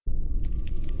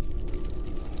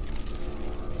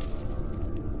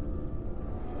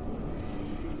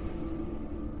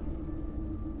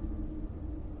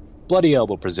Bloody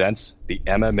Elbow presents the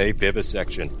MMA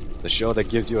Vivisection, the show that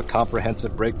gives you a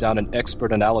comprehensive breakdown and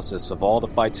expert analysis of all the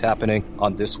fights happening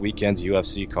on this weekend's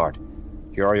UFC card.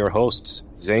 Here are your hosts,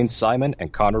 Zane Simon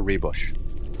and Connor Rebush.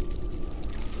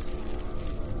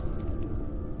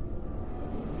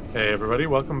 Hey everybody,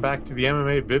 welcome back to the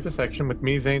MMA Vivisection with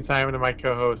me, Zane Simon, and my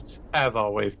co-hosts, as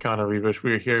always, Connor Rebush.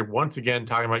 We are here once again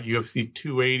talking about UFC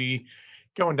 280,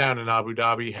 going down in Abu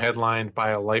Dhabi, headlined by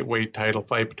a lightweight title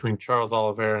fight between Charles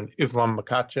Oliveira and Islam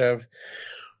Makhachev.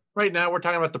 Right now, we're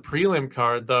talking about the prelim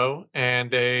card, though,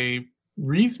 and a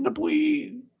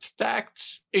reasonably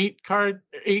stacked eight-fight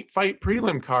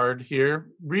prelim card here.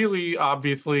 Really,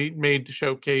 obviously, made to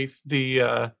showcase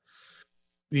the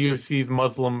UFC's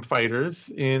Muslim fighters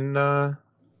in the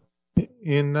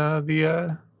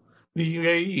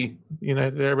UAE,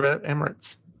 United Arab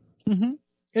Emirates. Mm-hmm.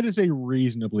 It is a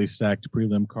reasonably stacked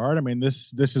prelim card. I mean,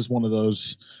 this is one of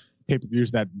those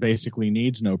pay-per-views that basically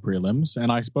needs no prelims,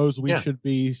 and I suppose we should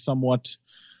be somewhat,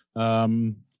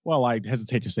 well, I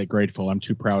hesitate to say grateful. I'm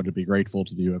too proud to be grateful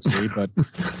to the UFC,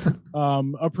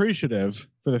 but appreciative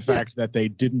for the fact that they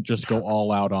didn't just go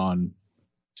all out on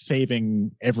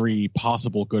saving every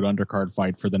possible good undercard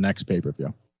fight for the next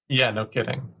pay-per-view. Yeah, no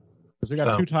kidding. Because we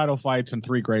got two title fights and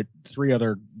three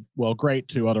other,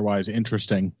 two otherwise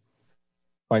interesting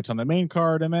fights on the main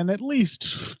card, and then at least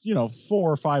 4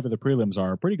 or 5 of the prelims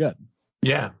are pretty good.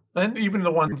 Yeah, and even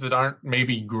the ones that aren't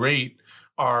maybe great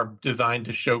are designed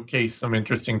to showcase some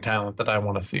interesting talent that I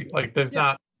want to see. Like there's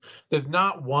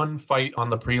not one fight on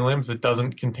the prelims that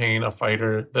doesn't contain a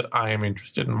fighter that I am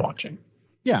interested in watching.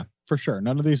 Yeah, for sure.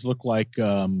 None of these look like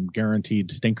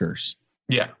guaranteed stinkers.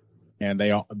 Yeah, and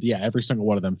every single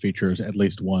one of them features at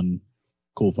least one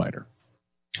cool fighter.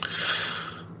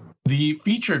 The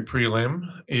featured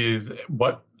prelim is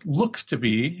what looks to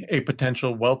be a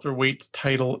potential welterweight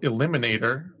title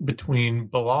eliminator between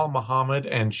Bilal Muhammad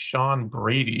and Sean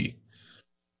Brady.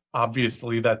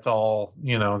 Obviously, that's all,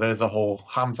 there's a whole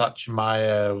Khamzat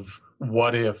Chimaev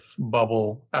what if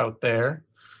bubble out there.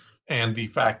 And the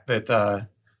fact that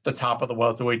the top of the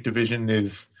welterweight division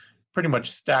is pretty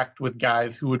much stacked with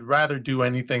guys who would rather do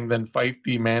anything than fight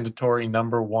the mandatory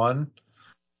number one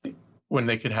when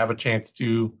they could have a chance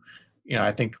to.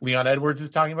 I think Leon Edwards is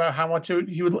talking about how much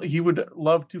he would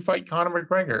love to fight Conor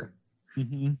McGregor.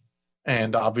 Mm-hmm.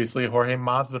 And obviously Jorge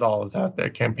Masvidal is out there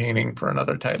campaigning for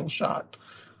another title shot.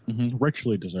 Mm-hmm.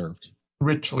 Richly deserved.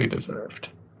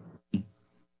 Mm-hmm.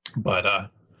 But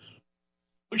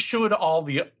should all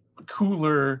the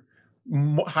cooler,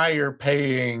 higher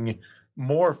paying,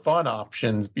 more fun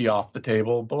options be off the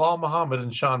table, Bilal Muhammad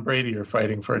and Sean Brady are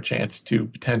fighting for a chance to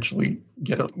potentially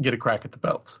get a crack at the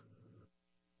belt.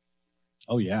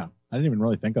 Oh, yeah. I didn't even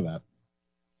really think of that.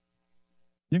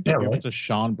 You think they'll give it to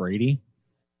Sean Brady?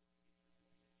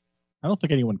 I don't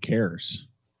think anyone cares.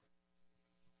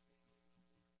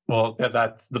 Well,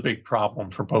 that's the big problem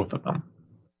for both of them.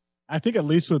 I think at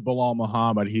least with Bilal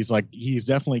Muhammad, he's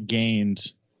definitely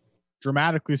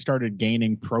dramatically started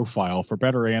gaining profile, for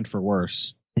better and for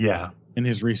worse. Yeah. In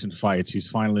his recent fights, he's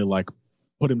finally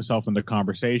put himself in the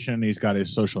conversation. He's got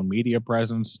his social media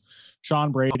presence.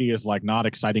 Sean Brady is not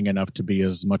exciting enough to be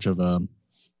as much of a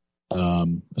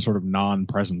sort of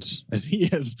non-presence as he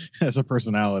is as a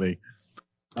personality.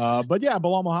 But yeah,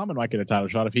 Bilal Muhammad might get a title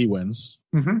shot if he wins.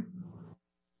 Mm-hmm.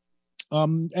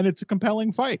 And it's a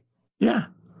compelling fight. Yeah,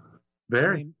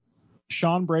 very.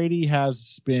 Sean Brady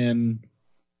has been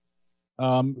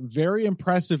very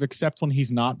impressive, except when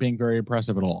he's not being very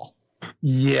impressive at all.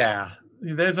 Yeah,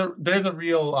 there's a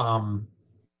real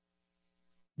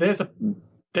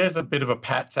there's a bit of a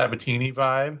Pat Sabatini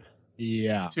vibe.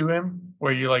 Yeah. To him,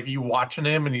 where you watching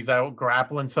him and he's out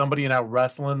grappling somebody and out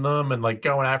wrestling them and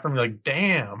going after him. You're like,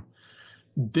 damn,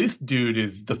 this dude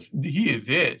is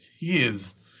it. He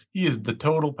is the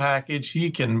total package.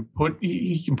 He can put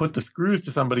the screws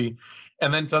to somebody,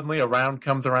 and then suddenly a round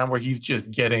comes around where he's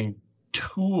just getting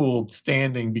tooled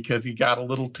standing because he got a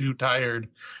little too tired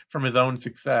from his own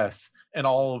success, and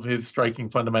all of his striking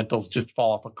fundamentals just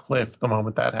fall off a cliff the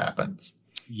moment that happens.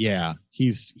 Yeah,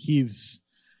 he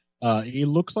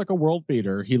looks like a world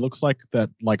beater. He looks like that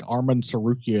Arman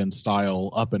Sarukian style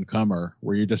up and comer,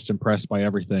 where you're just impressed by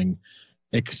everything,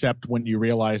 except when you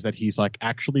realize that he's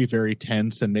actually very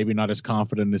tense and maybe not as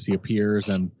confident as he appears,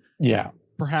 and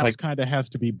perhaps kind of has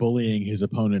to be bullying his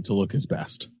opponent to look his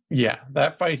best. Yeah,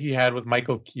 that fight he had with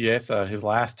Michael Chiesa his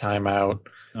last time out,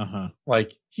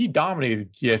 he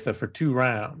dominated Chiesa for 2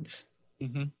 rounds.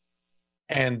 Mm-hmm.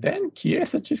 And then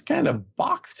Chiesa just kind of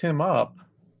boxed him up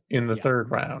in the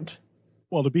 3rd round.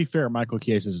 Well, to be fair, Michael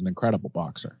Chiesa is an incredible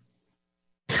boxer.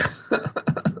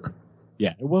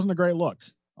 Yeah, it wasn't a great look,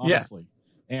 honestly.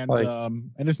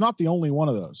 And it's not the only one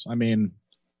of those. I mean,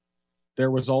 there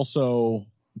was also,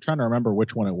 I'm trying to remember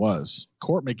which one it was.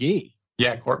 Court McGee.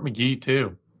 Yeah, Court McGee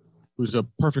too. Who's a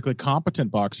perfectly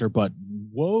competent boxer, but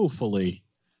woefully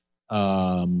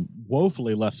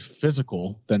less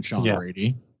physical than Sean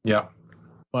Brady. Yeah.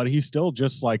 But he's still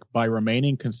just like, by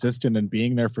remaining consistent and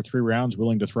being there for 3 rounds,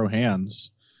 willing to throw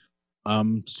hands,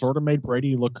 sort of made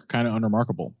Brady look kind of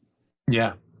unremarkable.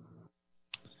 Yeah.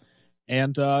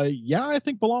 And I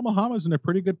think Bilal Muhammad's in a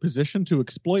pretty good position to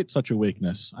exploit such a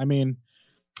weakness. I mean,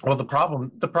 well, the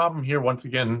problem here, once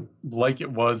again, like it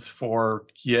was for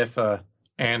Chiesa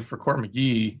and for Court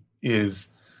McGee, is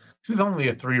this is only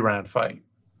a 3-round fight.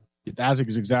 That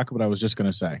is exactly what I was just going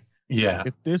to say. Yeah.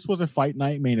 If this was a fight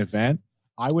night main event,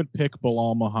 I would pick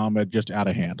Bilal Muhammad just out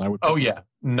of hand. I would. Oh yeah,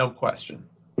 no question.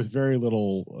 With very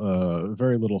little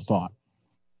thought,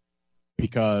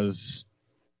 because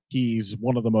he's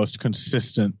one of the most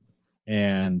consistent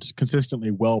and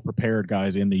consistently well-prepared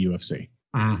guys in the UFC.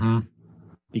 Mm-hmm.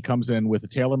 He comes in with a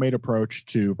tailor-made approach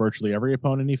to virtually every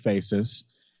opponent he faces.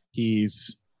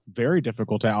 He's very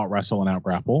difficult to out-wrestle and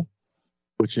out-grapple,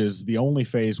 which is the only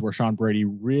phase where Sean Brady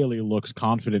really looks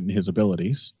confident in his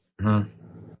abilities. Mm-hmm.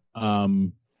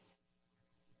 And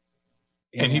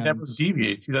he never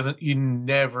deviates. He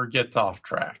never gets off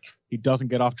track. He doesn't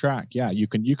get off track. Yeah, you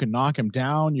can knock him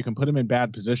down. You can put him in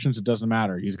bad positions. It doesn't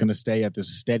matter. He's going to stay at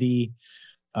this steady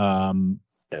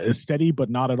but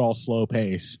not at all slow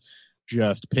pace,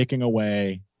 just picking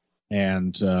away.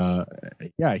 And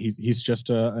he's just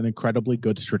an incredibly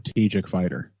good strategic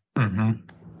fighter.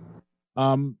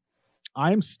 Mm-hmm.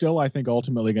 I'm still, I think,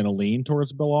 ultimately going to lean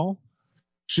towards Bilal,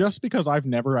 just because I've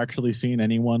never actually seen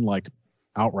anyone like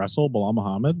out wrestle Bilal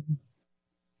Muhammad.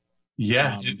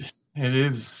 Yeah, it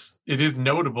is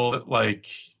notable that like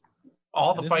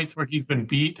all the fights where he's been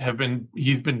beat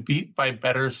by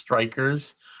better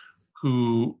strikers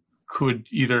who could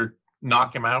either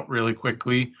knock him out really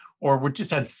quickly or would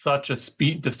just had such a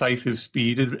decisive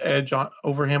speed edge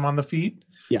over him on the feet.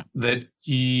 Yeah, that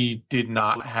he did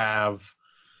not have.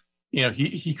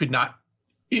 He could not.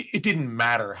 It didn't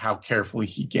matter how carefully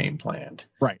he game planned.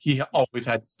 Right. He always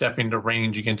had to step into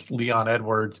range against Leon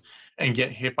Edwards and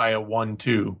get hit by a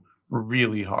 1-2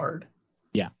 really hard.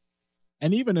 Yeah.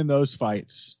 And even in those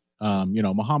fights,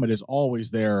 Muhammad is always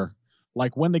there.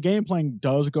 Like when the game plan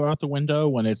does go out the window,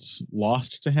 when it's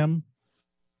lost to him,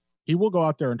 he will go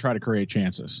out there and try to create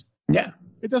chances. Yeah.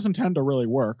 It doesn't tend to really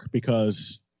work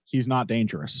because he's not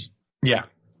dangerous. Yeah.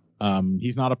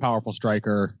 He's not a powerful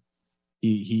striker.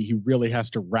 He really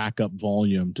has to rack up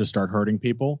volume to start hurting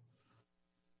people.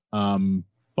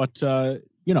 But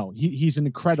he's an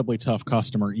incredibly tough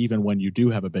customer, even when you do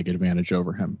have a big advantage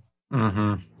over him.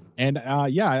 Mm-hmm. And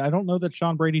I don't know that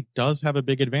Sean Brady does have a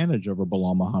big advantage over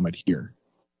Bilal Muhammad here.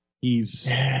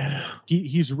 He's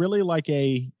really like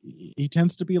he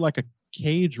tends to be like a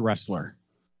cage wrestler.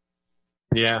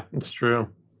 Yeah, it's true.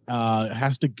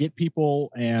 Has to get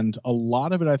people, and a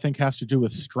lot of it I think has to do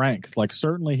with strength. Like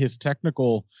certainly his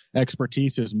technical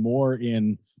expertise is more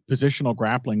in positional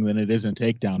grappling than it is in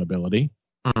takedown ability.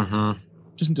 Mm-hmm.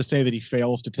 Which isn't to say that he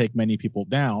fails to take many people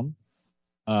down,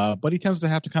 but he tends to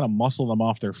have to kind of muscle them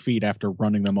off their feet after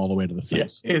running them all the way to the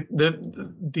face. Yeah,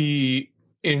 the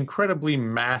incredibly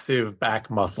massive back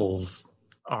muscles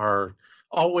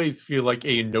always feel like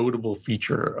a notable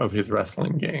feature of his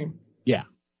wrestling game. Yeah.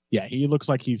 Yeah, he looks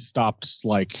like he's stopped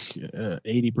like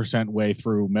 80% way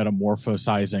through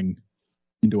metamorphosizing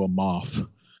into a moth.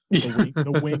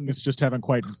 The wings just haven't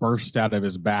quite burst out of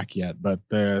his back yet, but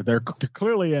they're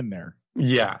clearly in there.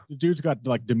 Yeah, the dude's got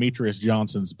like Demetrius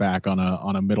Johnson's back on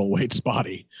a middleweight's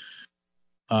body.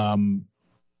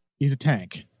 He's a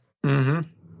tank. Mm-hmm.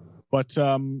 But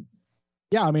I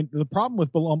mean, the problem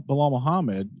with Bilal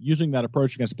Muhammad using that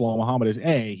approach against Bilal Muhammad is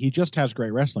he just has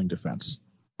great wrestling defense.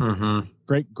 Mm-hmm.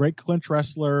 Great clinch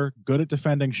wrestler, good at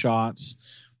defending shots,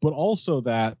 but also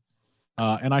that,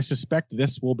 and I suspect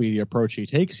this will be the approach he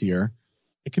takes here,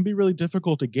 it can be really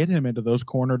difficult to get him into those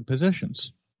cornered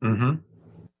positions. Mm-hmm.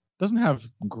 Doesn't have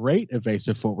great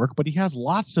evasive footwork, but he has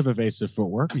lots of evasive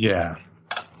footwork. Yeah.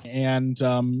 And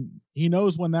he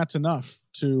knows when that's enough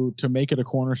to make it a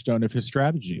cornerstone of his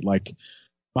strategy. Like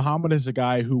Muhammad is a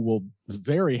guy who will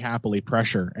very happily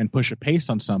pressure and push a pace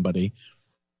on somebody.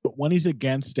 But when he's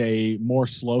against a more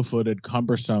slow-footed,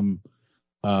 cumbersome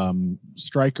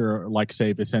striker like,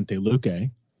 say, Vicente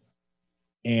Luque,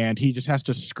 and he just has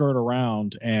to skirt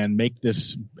around and make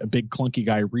this big clunky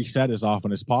guy reset as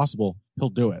often as possible, he'll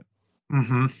do it.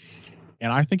 Mm-hmm.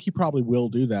 And I think he probably will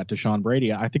do that to Sean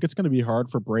Brady. I think it's going to be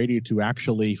hard for Brady to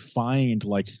actually find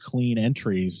like clean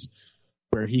entries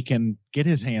where he can get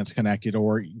his hands connected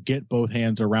or get both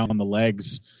hands around the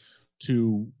legs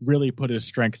to really put his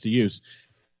strength to use,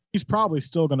 he's probably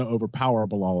still going to overpower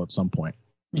Belal at some point.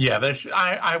 Yeah,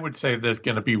 I would say there's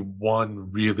going to be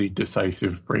one really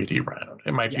decisive Brady round.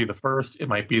 It might be the first, it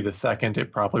might be the second,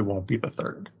 it probably won't be the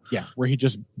third. Yeah, where he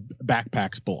just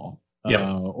backpacks Belal.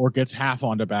 Or gets half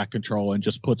onto back control and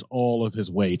just puts all of his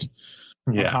weight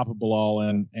on top of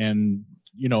Belal and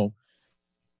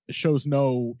shows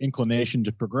no inclination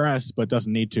to progress, but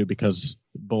doesn't need to because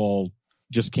Belal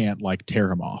just can't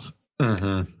tear him off.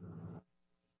 Mm-hmm.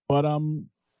 But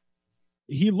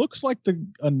he looks like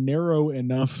a narrow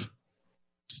enough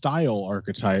style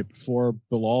archetype for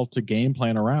Belal to game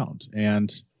plan around, and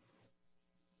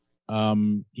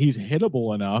he's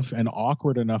hittable enough and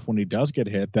awkward enough when he does get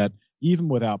hit that even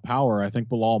without power, I think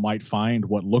Belal might find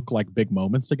what look like big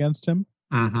moments against him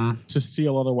to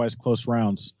seal otherwise close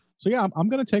rounds. So yeah, I'm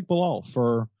going to take Belal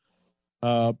for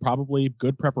probably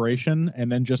good preparation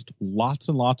and then just lots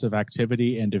and lots of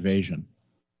activity and evasion.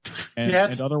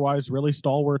 And otherwise really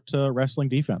stalwart wrestling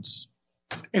defense.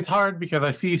 It's hard because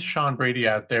I see Sean Brady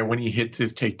out there when he hits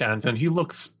his takedowns, and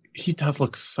he does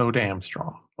look so damn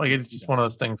strong. It's just one of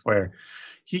those things where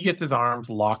he gets his arms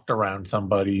locked around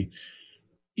somebody,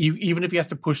 even if he has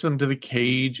to push them to the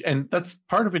cage. And that's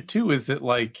part of it too, is that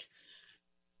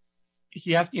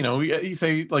he has, you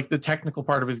say the technical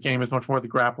part of his game is much more the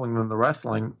grappling than the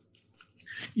wrestling.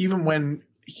 Even when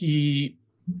he,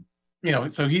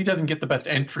 so he doesn't get the best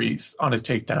entries on his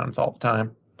takedowns all the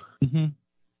time. Mm-hmm.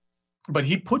 But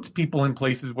he puts people in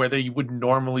places where they would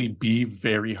normally be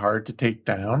very hard to take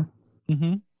down.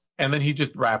 Mm-hmm. And then he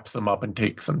just wraps them up and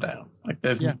takes them down.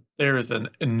 There is an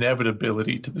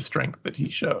inevitability to the strength that he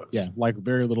shows. Yeah,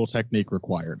 very little technique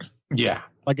required. Yeah.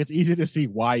 It's easy to see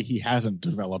why he hasn't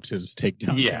developed his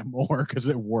takedown more, because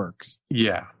it works.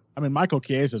 Yeah. I mean, Michael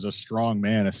Chiesa is a strong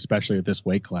man, especially at this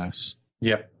weight class.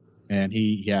 Yep. And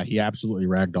he absolutely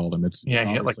ragdolled him. He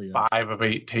had 5 of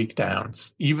 8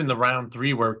 takedowns. Even the round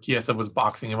 3 where Chiesa was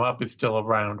boxing him up is still a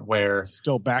round where...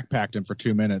 Still backpacked him for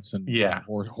 2 minutes and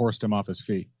horsed him off his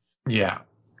feet. Yeah.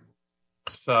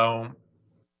 So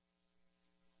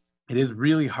it is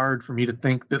really hard for me to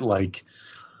think that Belal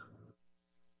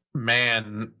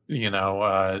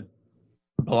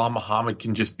Muhammad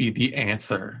can just be the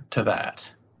answer to that.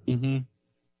 Mm-hmm.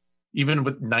 Even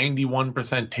with 91%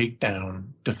 takedown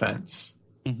defense,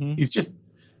 he's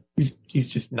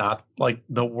just not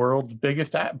the world's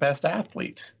best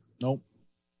athlete. Nope.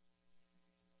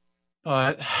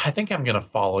 But I think I'm gonna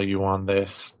follow you on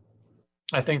this.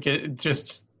 I think it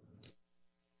just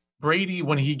Brady,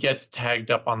 when he gets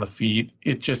tagged up on the feet,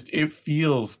 it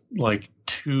feels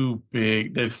too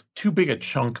big. There's too big a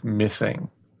chunk missing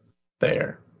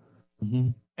there,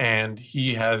 and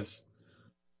he has.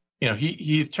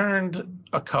 He's turned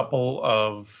a couple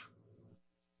of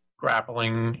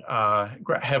grappling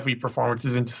heavy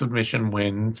performances into submission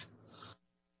wins,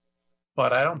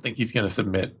 but I don't think he's going to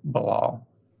submit Belal.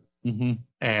 Mm-hmm.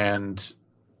 And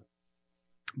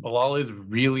Belal is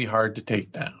really hard to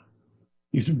take down.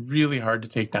 He's really hard to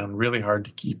take down, really hard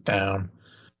to keep down.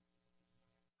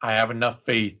 I have enough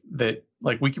faith that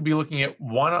we could be looking at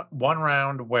one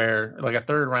round where a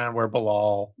third round where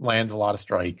Belal lands a lot of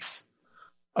strikes,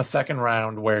 a second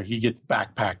round where he gets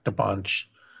backpacked a bunch,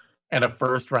 and a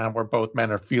first round where both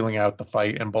men are feeling out the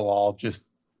fight and Belal just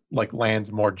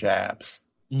lands more jabs.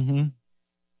 Mm-hmm.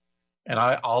 And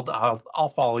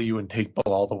I'll follow you and take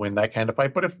Belal to win that kind of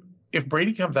fight. But if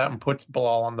Brady comes out and puts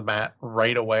Belal on the mat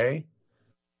right away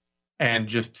and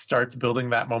just starts building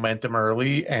that momentum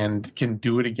early and can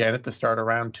do it again at the start of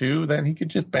round 2, then he could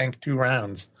just bank 2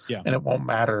 rounds. Yeah. And it won't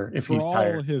matter if he's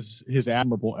tired. For all his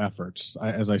admirable efforts,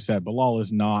 as I said, Belal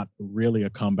is not really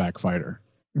a comeback fighter.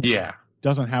 Yeah.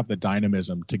 Doesn't have the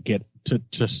dynamism to get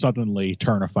to suddenly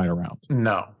turn a fight around.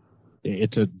 No.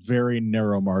 It's a very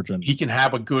narrow margin. He can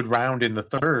have a good round in the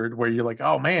third where you're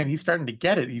oh man, he's starting to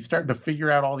get it. He's starting to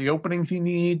figure out all the openings he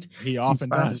needs. He often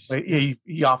does.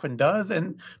 He often does.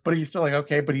 But he's still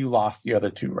okay, but he lost the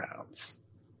other 2 rounds.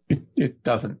 It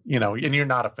doesn't, and you're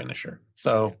not a finisher.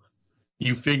 So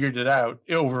you figured it out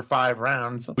over 5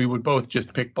 rounds. We would both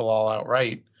just pick Belal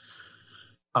outright.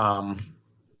 I'm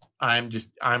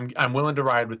willing to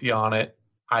ride with you on it.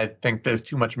 I think there's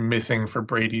too much missing for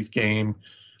Brady's game.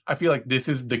 I feel like this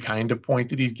is the kind of point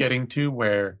that he's getting to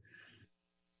where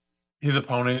his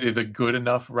opponent is a good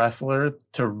enough wrestler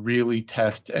to really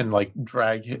test and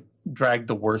drag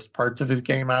the worst parts of his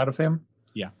game out of him.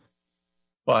 Yeah.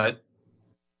 But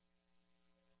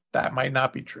that might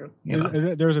not be true.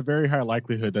 There's a very high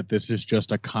likelihood that this is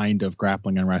just a kind of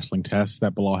grappling and wrestling test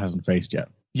that Belal hasn't faced yet.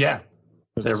 Yeah.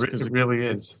 It really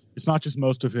is. It's not just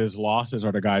most of his losses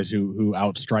are to guys who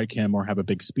outstrike him or have a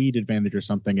big speed advantage or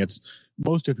something. It's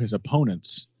most of his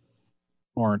opponents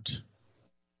aren't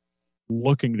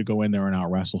looking to go in there and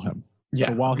out wrestle him. Yeah.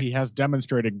 So while he has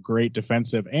demonstrated great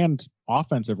defensive and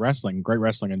offensive wrestling, great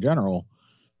wrestling in general,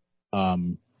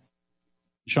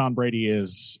 Sean Brady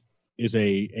is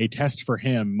a test for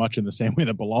him, much in the same way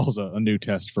that Bilal's a new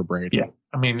test for Brady. Yeah.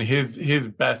 I mean,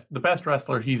 the best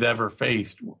wrestler he's ever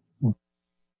faced,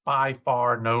 by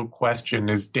far, no question,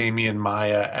 is Damian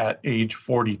Maia at age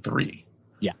 43.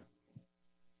 Yeah.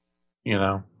 You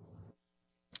know?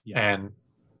 Yeah. And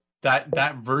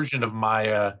that version of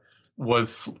Maia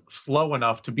was slow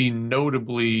enough to be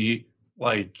notably,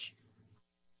 like,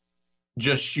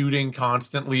 just shooting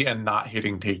constantly and not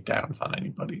hitting takedowns on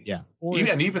anybody. Yeah.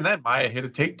 Even then, Maia hit a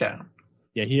takedown.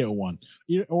 Yeah, he hit one.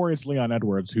 Or it's Leon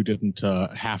Edwards who didn't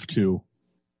have to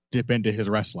dip into his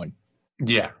wrestling.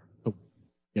 Yeah.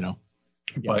 You know,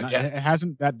 but it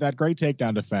hasn't that great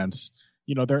takedown defense.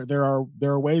 You know, there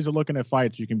are ways of looking at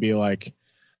fights. You can be like,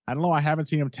 I don't know, I haven't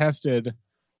seen him tested,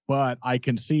 but I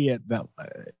can see it that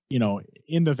you know,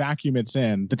 in the vacuum it's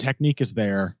in, the technique is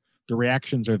there, the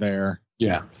reactions are there.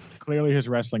 Yeah, clearly his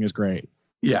wrestling is great.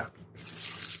 Yeah,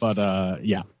 but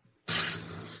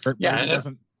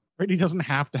Brady doesn't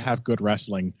have to have good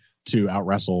wrestling to out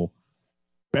wrestle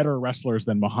better wrestlers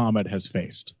than Muhammad has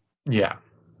faced. Yeah.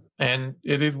 And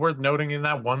it is worth noting in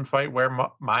that one fight where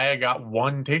Maia got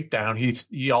one takedown,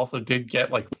 he also did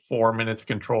get like 4 minutes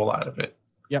control out of it.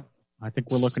 Yep. I think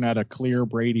we're looking at a clear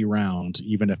Brady round,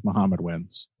 even if Muhammad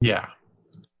wins. Yeah.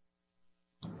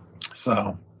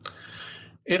 So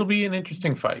it'll be an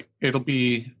interesting fight. I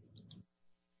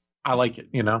like it,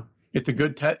 you know. It's a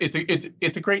good test.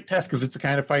 It's a great test because it's the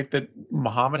kind of fight that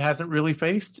Muhammad hasn't really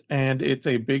faced, and it's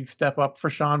a big step up for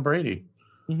Sean Brady.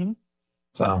 Mm-hmm.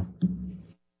 So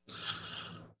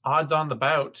odds on the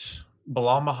bout,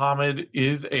 Belal Muhammad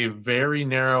is a very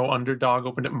narrow underdog,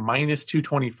 opened at minus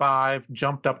 225,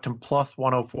 jumped up to plus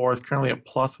 104, is currently at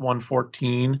plus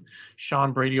 114.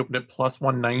 Sean Brady opened at plus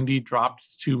 190,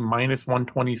 dropped to minus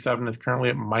 127, is currently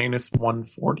at minus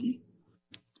 140.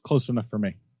 Close enough for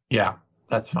me. Yeah,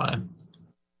 that's fine.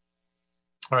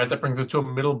 All right, that brings us to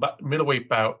a middleweight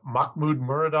bout. Mahmoud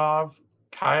Muradov,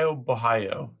 Caio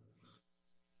Borralho.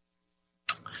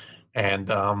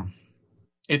 And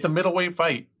it's a middleweight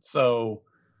fight. So,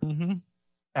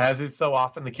 as is so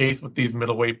often the case with these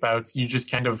middleweight bouts, you just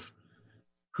kind of,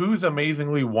 whose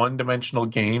amazingly one-dimensional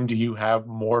game do you have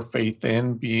more faith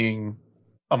in being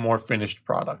a more finished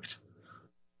product?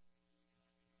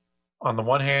 On the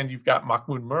one hand, you've got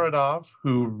Mahmoud Muradov,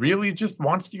 who really just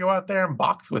wants to go out there and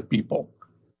box with people.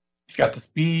 He's got the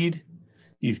speed.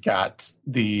 He's got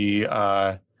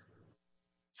the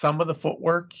some of the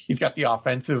footwork. He's got the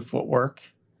offensive footwork.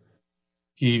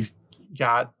 He's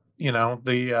got, you know,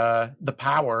 the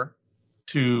power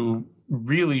to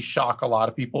really shock a lot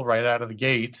of people right out of the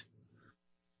gate.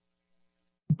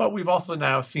 But we've also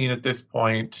now seen at this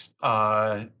point,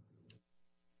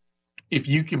 if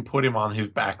you can put him on his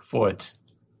back foot,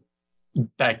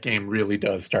 that game really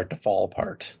does start to fall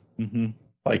apart. Mm-hmm.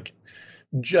 Like,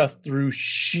 just through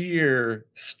sheer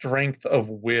strength of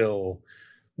will,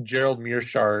 Gerald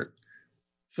Mearshart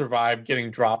survived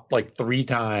getting dropped like 3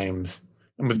 times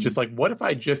and was just like, what if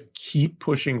I just keep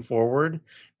pushing forward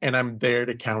and I'm there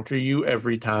to counter you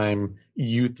every time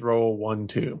you throw a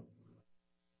 1-2?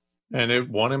 And it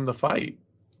won him the fight,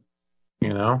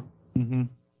 you know? Mm-hmm.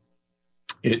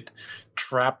 It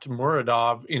trapped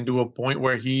Muradov into a point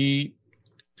where he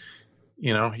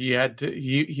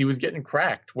was getting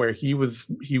cracked, where he was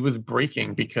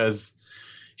breaking because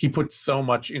he put so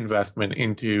much investment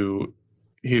into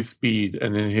his speed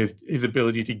and in his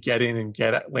ability to get in and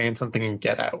land something and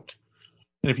get out.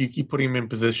 And if you keep putting him in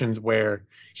positions where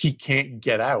he can't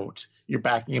get out, you're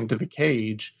backing him to the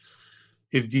cage,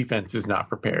 his defense is not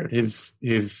prepared.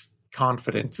 His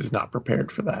confidence is not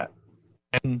prepared for that.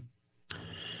 And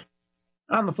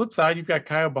on the flip side, you've got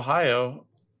Caio Borralho,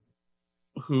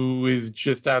 who is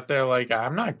just out there like,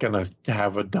 I'm not going to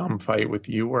have a dumb fight with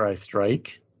you where I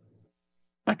strike.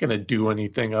 I'm not going to do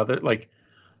anything other. Like,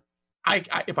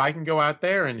 if I can go out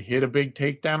there and hit a big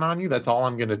takedown on you, that's all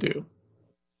I'm going to do.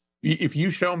 If you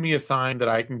show me a sign that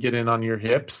I can get in on your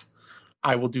hips,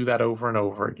 I will do that over and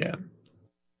over again.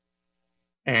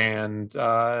 And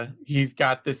he's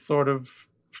got this sort of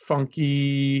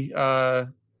funky,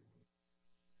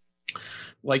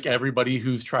 like everybody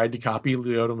who's tried to copy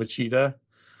Lyoto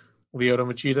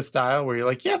Machida style, where you're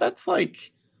like, yeah, that's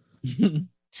like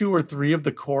 2 or 3 of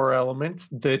the core elements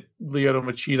that Lyoto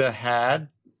Machida had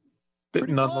that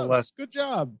nonetheless, good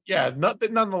job. Yeah,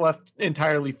 that nonetheless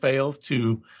entirely fails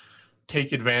to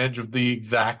take advantage of the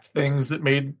exact things that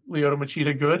made Lyoto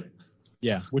Machida good.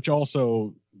 Yeah, which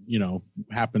also,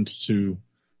 happens to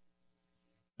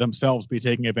themselves be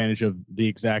taking advantage of the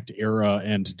exact era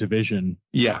and division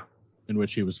in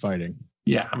which he was fighting.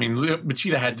 Yeah, I mean,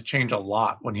 Machida had to change a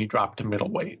lot when he dropped to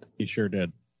middleweight. He sure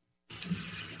did.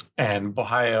 And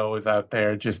Bohayo is out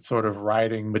there just sort of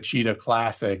riding Machida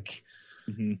Classic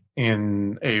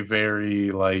in a very,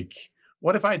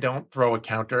 what if I don't throw a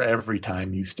counter every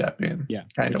time you step in? Yeah,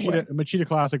 kind of way. Machida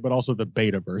Classic, but also the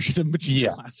beta version of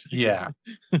Machida Classic. Yeah.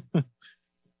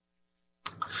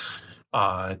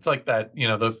 It's like that,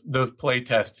 those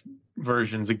playtest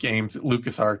versions of games that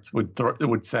LucasArts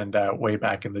would send out way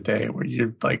back in the day, where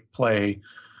you'd play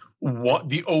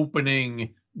the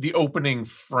opening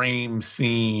frame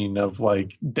scene of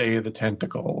Day of the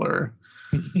Tentacle or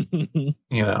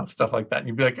stuff like that, and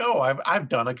you'd be like, oh, I've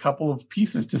done a couple of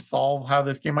pieces to solve how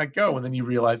this game might go, and then you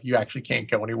realize you actually can't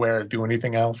go anywhere or do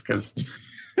anything else because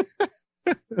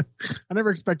I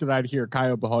never expected I'd hear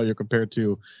Caio Borralho compared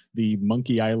to the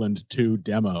Monkey Island 2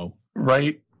 demo.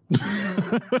 Right.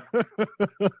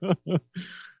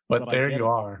 But there you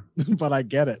are. But I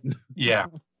get it. Yeah.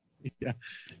 Yeah.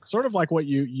 Sort of like what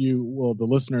the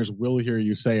listeners will hear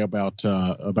you say about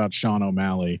Sean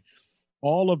O'Malley.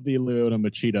 All of the Lyoto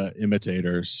Machida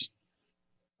imitators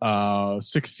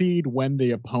succeed when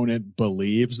the opponent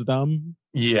believes them.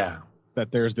 Yeah. That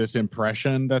there's this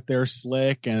impression that they're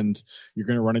slick and you're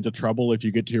going to run into trouble if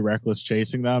you get too reckless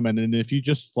chasing them. And then if you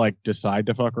just decide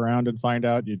to fuck around and find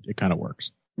out, it kind of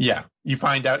works. Yeah. You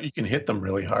find out you can hit them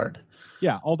really hard.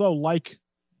 Yeah. Although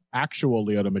actual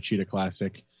Lyoto Machida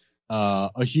Classic,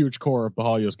 a huge core of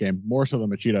Borralho's game, more so than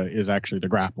Machida, is actually the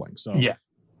grappling. So yeah,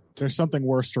 there's something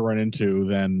worse to run into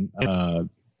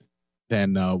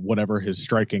than whatever his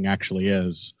striking actually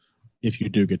is if you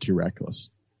do get too reckless.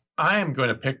 I am going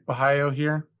to pick Borralho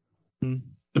here. Mm-hmm.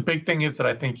 The big thing is that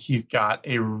I think he's got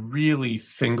a really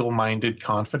single-minded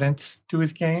confidence to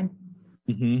his game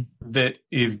that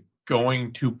is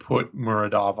going to put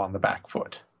Muradov on the back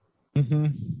foot. Mm-hmm.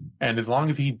 And as long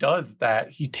as he does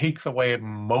that, he takes away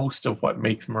most of what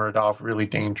makes Muradov really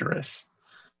dangerous.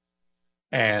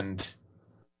 And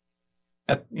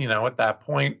at that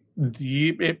point,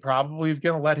 it probably is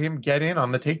going to let him get in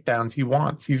on the takedowns he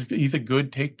wants. He's a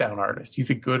good takedown artist. He's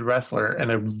a good wrestler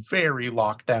and a very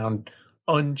lockdown,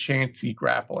 unchancy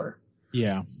grappler.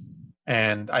 Yeah.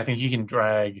 And I think he can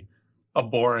drag a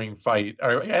boring fight,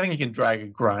 or I think he can drag a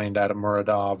grind out of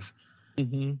Muradov.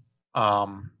 Mm-hmm.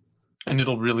 And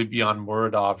it'll really be on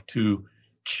Muradov to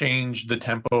change the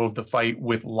tempo of the fight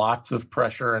with lots of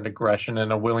pressure and aggression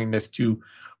and a willingness to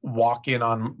walk in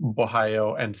on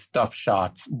Borralho and stuff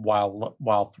shots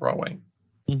while throwing.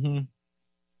 Mm-hmm.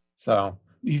 So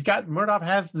Muradov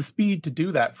has the speed to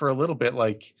do that for a little bit.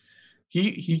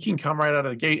 He can come right out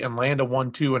of the gate and land a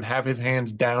 1-2 and have his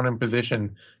hands down in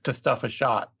position to stuff a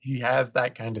shot. He has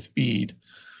that kind of speed,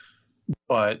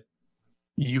 but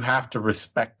you have to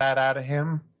respect that out of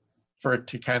him for it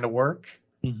to kind of work.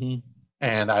 Mm-hmm.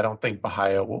 And I don't think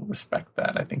Borralho will respect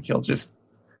that. I think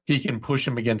he can push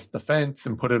him against the fence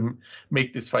and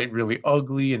make this fight really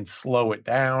ugly and slow it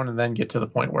down and then get to the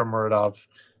point where Muradov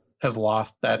has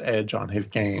lost that edge on his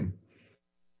game.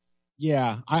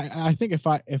 Yeah, I think if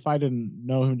I didn't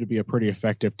know him to be a pretty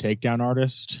effective takedown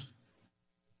artist,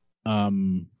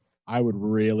 I would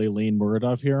really lean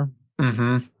Muradov here.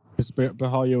 Mm-hmm. Because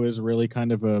Borralho is really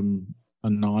kind of a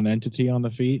non-entity on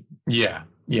the feet. Yeah,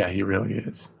 he really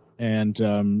is. And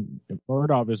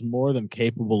Muradov is more than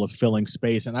capable of filling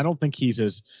space, and I don't think he's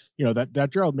as that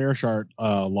Gerald Mearshart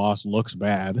loss looks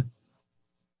bad.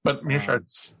 But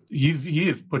Mearshart, he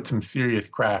has put some serious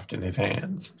craft in his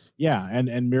hands. Yeah, and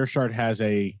Mearshart has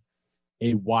a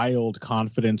wild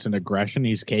confidence and aggression.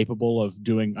 He's capable of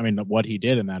doing, what he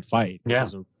did in that fight. Yeah.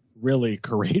 Was a really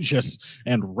courageous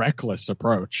and reckless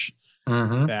approach.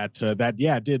 Mm-hmm.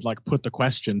 That did put the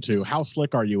question to how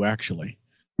slick are you actually?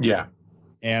 Yeah.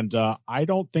 And I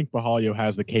don't think Borralho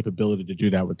has the capability to do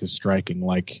that with his striking.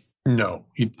 No,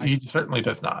 he certainly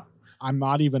does not. I'm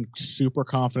not even super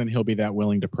confident he'll be that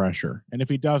willing to pressure. And if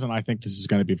he doesn't, I think this is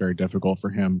going to be very difficult for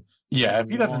him. Yeah, if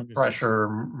he doesn't pressure,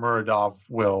 Muradov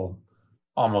will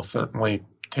almost certainly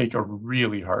take a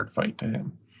really hard fight to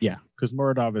him. Yeah, because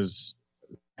Muradov is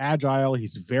agile.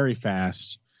 He's very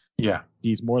fast. Yeah.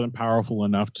 He's more than powerful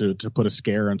enough to put a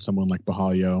scare in someone like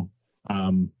Borralho,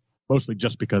 mostly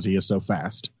just because he is so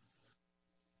fast.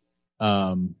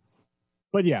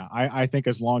 But yeah, I think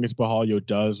as long as Borralho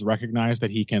does recognize that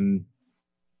he can,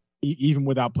 even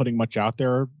without putting much out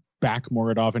there, back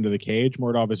Muradov into the cage.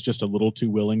 Muradov is just a little too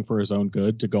willing for his own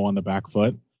good to go on the back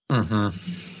foot.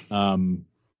 Mm-hmm.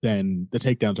 Then the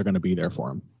takedowns are going to be there for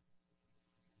him.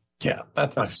 Yeah,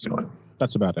 that's my feeling.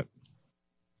 That's about it.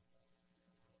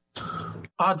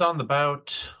 Odds on the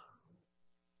bout.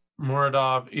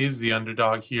 Muradov is the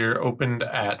underdog here. Opened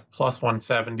at plus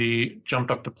 170,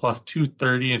 jumped up to plus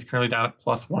 230, is currently down at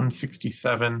plus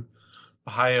 167.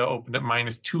 Bahia opened at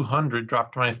minus 200,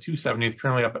 dropped to minus 270, is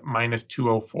currently up at minus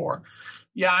 204.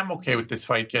 Yeah, I'm okay with this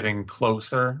fight getting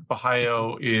closer.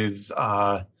 Bahia is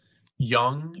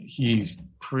young. He's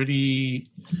pretty,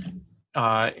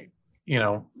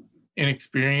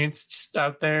 inexperienced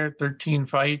out there. 13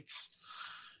 fights.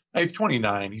 He's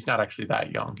 29. He's not actually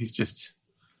that young. He's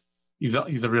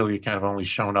a really kind of only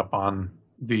shown up on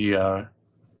the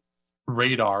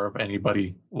radar of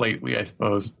anybody lately, I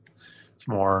suppose. It's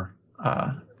more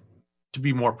to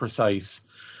be more precise.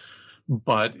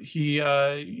 But he,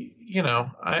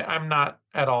 I'm not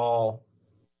at all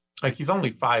like he's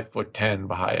only 5'10"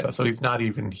 Bahia, so he's not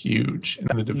even huge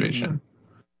in the division.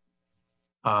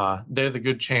 There's a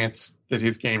good chance that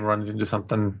his game runs into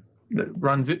something that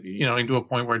runs it, into a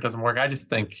point where it doesn't work. I just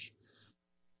think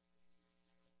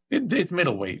it's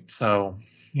middleweight, so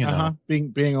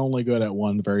being only good at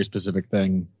one very specific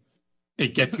thing,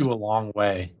 it gets you a long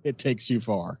way. It takes you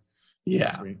far.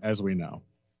 Yeah, as we know.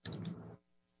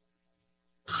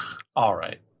 All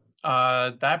right,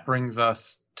 that brings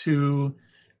us to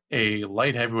a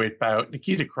light heavyweight bout: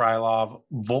 Nikita Krylov,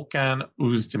 Volkan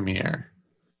Oezdemir.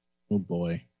 Oh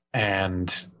boy!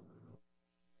 And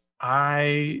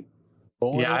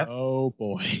oh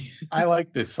boy! I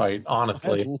like this fight,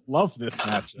 honestly. I love this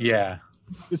matchup. Yeah,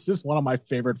 this is one of my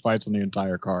favorite fights on the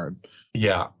entire card.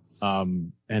 Yeah.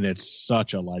 And it's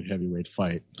such a light heavyweight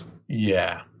fight.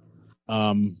 Yeah.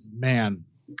 Man,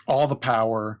 all the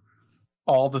power,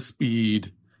 all the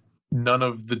speed, none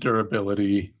of the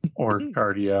durability or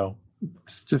cardio.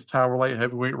 It's just how light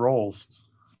heavyweight rolls.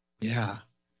 Yeah.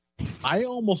 I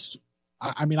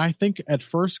think at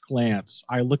first glance,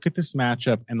 I look at this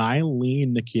matchup and I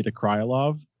lean Nikita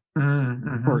Krylov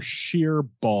for sheer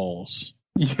balls.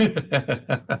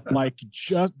 Like,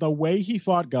 just the way he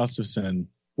fought Gustafsson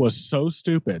was so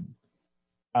stupid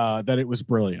that it was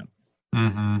brilliant.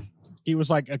 Mm-hmm. He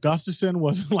was like, Gustafsson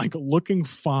was like looking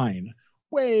fine,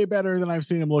 way better than I've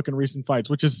seen him look in recent fights,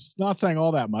 which is not saying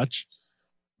all that much.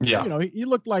 Yeah, he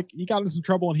looked like he got into some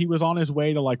trouble and he was on his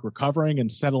way to like recovering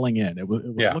and settling in. It was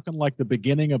looking like the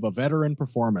beginning of a veteran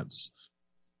performance.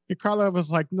 And Krylov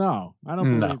was like, "No, I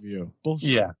don't believe you." Bullshit.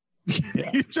 Yeah.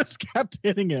 He just kept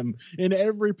hitting him in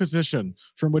every position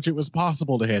from which it was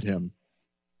possible to hit him,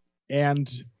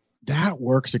 and that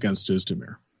works against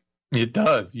Oezdemir. It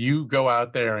does. You go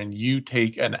out there and you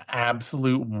take an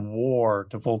absolute war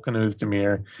to Volkan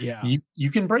Oezdemir. Yeah,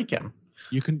 you can break him.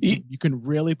 You can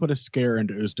really put a scare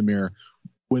into Oezdemir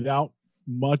without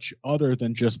much other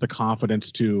than just the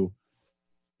confidence to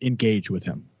engage with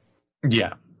him.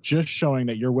 Yeah. Just showing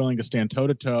that you're willing to stand toe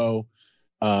to toe.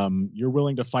 You're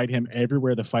willing to fight him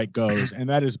everywhere the fight goes. And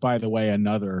that is, by the way,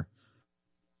 another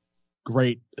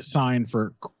great sign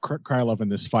for Krylov in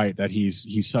this fight, that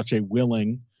he's such a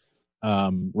willing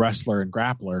wrestler and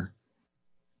grappler,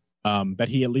 that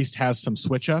he at least has some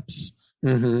switch ups.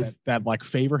 Mm-hmm. That like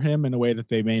favor him in a way that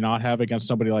they may not have against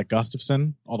somebody like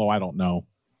Gustafsson, although I don't know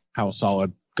how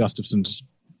solid Gustafsson's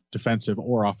defensive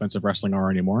or offensive wrestling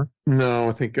are anymore. No,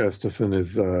 I think Gustafsson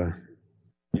is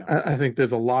I think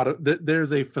there's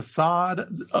there's a facade,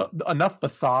 enough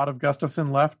facade of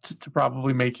Gustafsson left to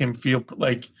probably make him feel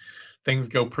like things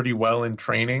go pretty well in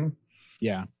training.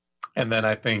 Yeah. And then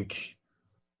I think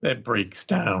that breaks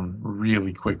down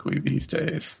really quickly these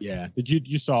days. Yeah.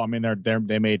 You saw, I mean,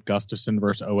 they made Gustafsson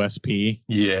versus OSP.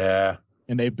 Yeah.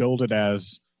 And they billed it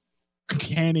as,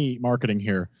 canny marketing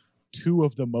here, two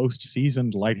of the most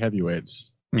seasoned light heavyweights.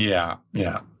 Yeah.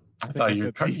 Yeah. I thought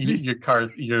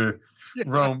your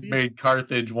Rome made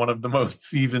Carthage one of the most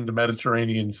seasoned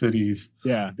Mediterranean cities.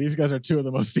 Yeah. These guys are two of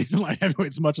the most seasoned light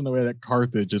heavyweights, much in the way that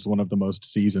Carthage is one of the most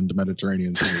seasoned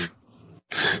Mediterranean cities.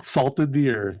 Salted the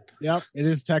earth. Yep, it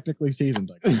is technically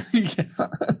seasoned.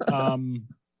 Yeah.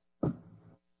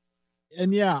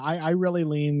 And yeah, I really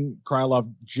lean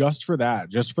Krylov just for that,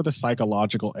 just for the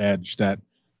psychological edge that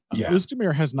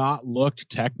Oezdemir has not looked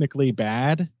technically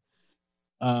bad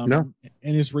in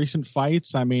his recent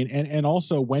fights. I mean, and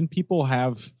also when people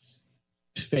have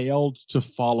failed to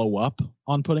follow up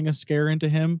on putting a scare into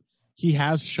him, he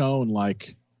has shown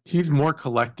like he's more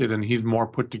collected and he's more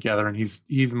put together and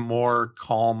he's more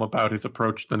calm about his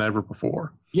approach than ever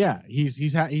before. Yeah,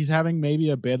 he's having maybe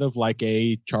a bit of like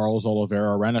a Charles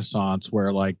Oliveira renaissance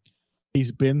where like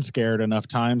he's been scared enough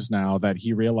times now that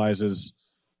he realizes,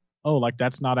 oh, like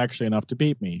that's not actually enough to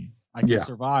beat me. I can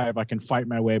survive. I can fight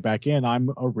my way back in. I'm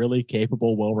a really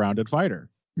capable, well-rounded fighter.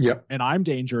 Yep. And I'm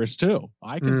dangerous too.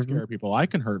 I can scare people. I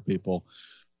can hurt people.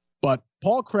 But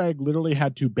Paul Craig literally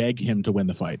had to beg him to win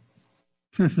the fight.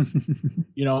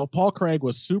 You know, Paul Craig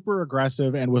was super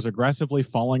aggressive and was aggressively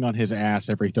falling on his ass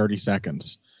every 30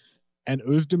 seconds. And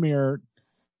Oezdemir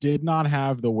did not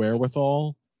have the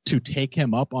wherewithal to take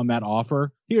him up on that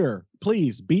offer. Here,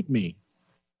 please beat me.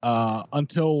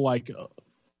 Until like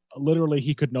literally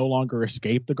he could no longer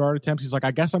escape the guard attempts. He's like,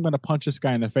 I guess I'm going to punch this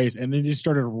guy in the face. And then he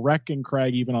started wrecking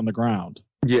Craig even on the ground.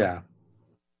 Yeah.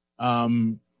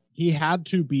 He had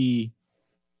to be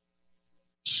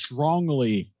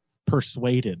strongly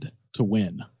persuaded to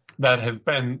win. There has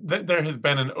been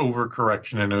an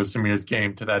overcorrection in Ozdemir's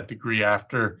game to that degree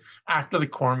after the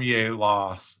Cormier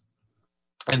loss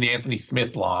and the Anthony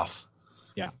Smith loss.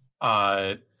 Yeah.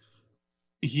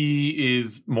 He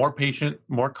is more patient,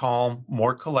 more calm,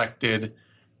 more collected,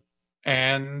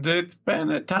 and it's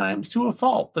been at times to a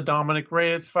fault. The Dominic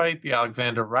Reyes fight, the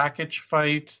Alexander Rakic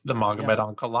fight, the Magomed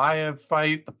Ankalaev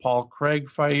fight, the Paul Craig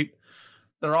fight.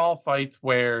 They're all fights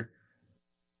where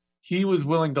he was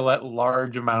willing to let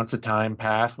large amounts of time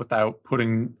pass without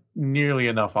putting nearly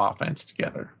enough offense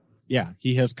together. Yeah,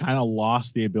 he has kind of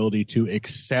lost the ability to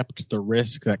accept the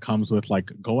risk that comes with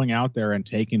like going out there and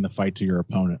taking the fight to your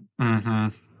opponent.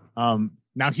 Mm-hmm.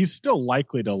 Now he's still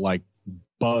likely to like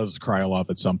buzz Krylov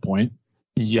at some point.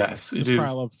 Yes, it is.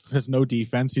 Krylov has no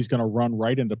defense. He's going to run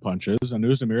right into punches, and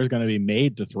Oezdemir is going to be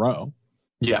made to throw.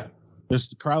 Yeah.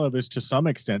 Krylov is to some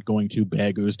extent going to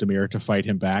beg Oezdemir to fight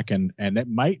him back, and it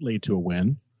might lead to a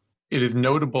win. It is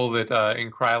notable that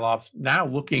in Krylov's now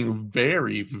looking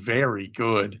very, very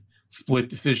good split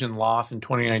decision loss in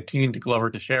 2019 to Glover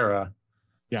Teixeira.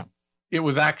 Yeah. It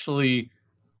was actually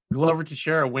Glover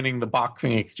Teixeira winning the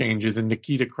boxing exchanges and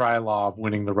Nikita Krylov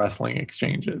winning the wrestling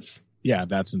exchanges. Yeah,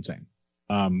 that's insane.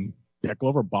 Yeah,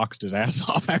 Glover boxed his ass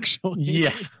off, actually.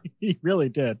 Yeah. He really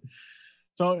did.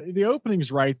 So the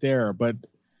opening's right there, but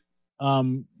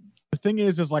the thing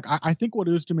is like I think what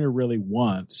Oezdemir really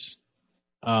wants,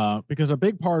 because a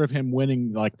big part of him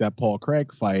winning like that Paul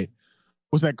Craig fight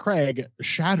was that Craig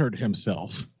shattered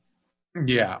himself.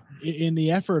 Yeah. In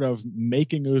the effort of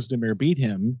making Oezdemir beat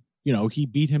him, you know, he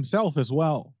beat himself as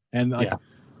well. And like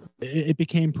it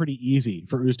became pretty easy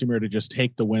for Oezdemir to just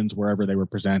take the wins wherever they were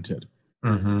presented.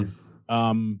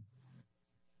 Mm-hmm.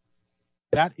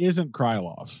 That isn't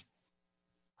Krylov.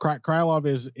 Krylov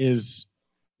is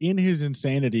in his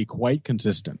insanity quite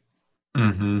consistent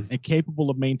and capable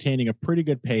of maintaining a pretty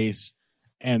good pace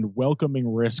and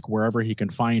welcoming risk wherever he can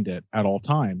find it at all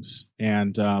times.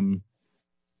 And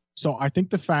so I think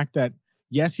the fact that,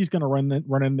 yes, he's going to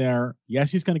run in there.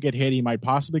 Yes, he's going to get hit. He might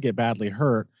possibly get badly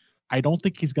hurt. I don't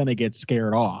think he's going to get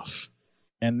scared off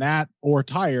or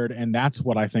tired. And that's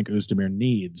what I think Oezdemir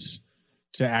needs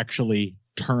to actually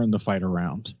turn the fight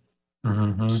around.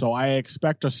 Mm-hmm. So I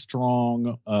expect a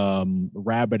strong,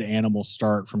 rabid animal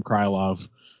start from Krylov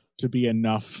to be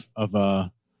enough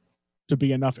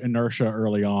inertia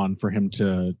early on for him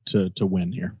to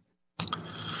win here.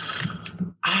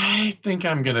 I think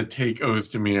I'm going to take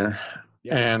Oezdemir.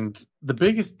 Yeah. And the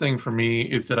biggest thing for me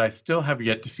is that I still have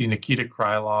yet to see Nikita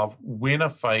Krylov win a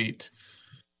fight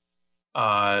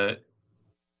with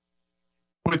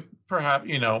perhaps,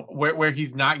 you know, where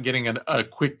he's not getting a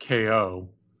quick KO.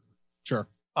 Sure.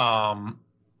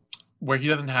 Where he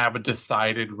doesn't have a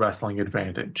decided wrestling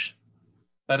advantage.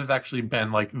 That has actually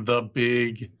been like the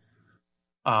big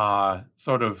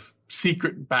sort of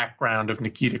secret background of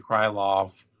Nikita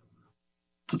Krylov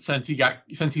since he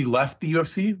left the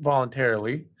UFC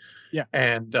voluntarily,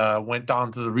 and went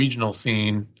on to the regional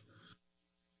scene,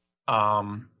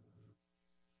 and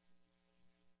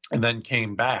then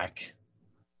came back.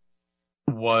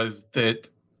 Was that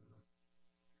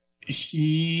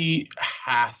he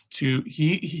has to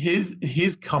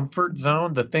his comfort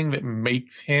zone, the thing that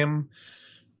makes him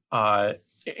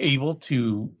able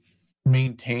to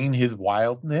maintain his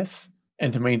wildness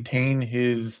and to maintain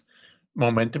his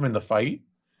momentum in the fight,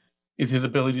 is his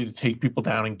ability to take people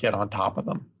down and get on top of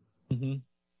them. Mm-hmm.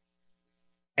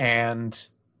 And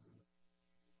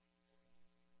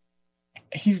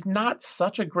he's not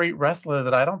such a great wrestler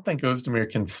that I don't think Oezdemir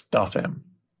can stuff him,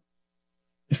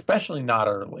 especially not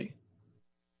early.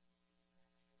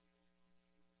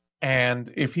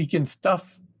 And if he can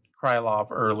stuff Krylov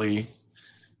early,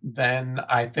 then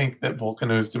I think that Volkan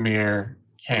Oezdemir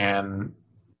can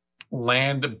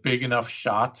land big enough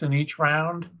shots in each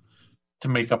round to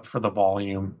make up for the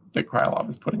volume that Krylov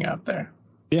is putting out there.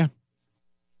 Yeah.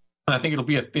 And I think it'll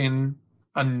be a thin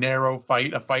a narrow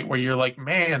fight, a fight where you're like,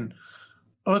 man,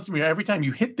 Ozdemir, every time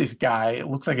you hit this guy, it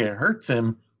looks like it hurts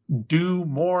him. Do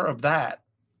more of that.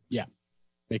 Yeah.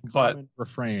 A common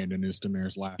refrain in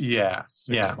Özdemir's last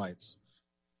six fights.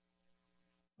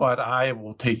 But I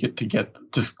will take it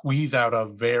to squeeze out a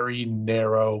very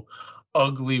narrow,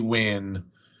 ugly win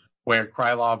where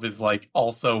Krylov is like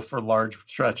also for large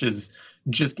stretches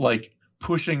just like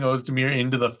pushing Ozdemir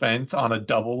into the fence on a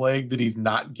double leg that he's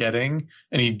not getting,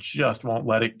 and he just won't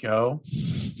let it go.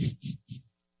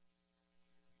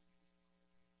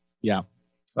 Yeah.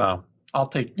 So I'll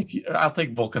take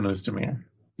Volkan Ozdemir.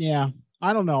 Yeah.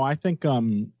 I don't know. I think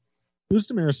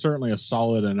Ozdemir is certainly a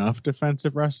solid enough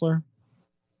defensive wrestler,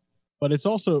 but it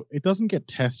doesn't get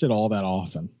tested all that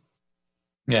often.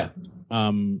 Yeah.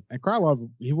 And Krylov,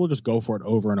 he will just go for it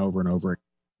over and over and over.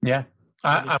 Yeah.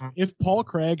 If Paul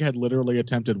Craig had literally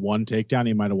attempted one takedown,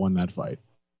 he might have won that fight.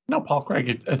 No, Paul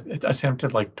Craig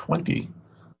attempted like 20.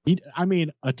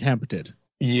 Attempted.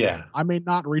 Yeah.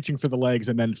 Not reaching for the legs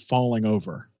and then falling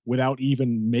over without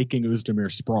even making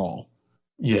Ozdemir sprawl.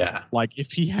 Yeah. Like,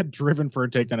 if he had driven for a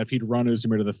takedown, if he'd run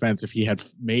Ozdemir to the fence, if he had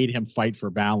made him fight for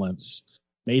balance,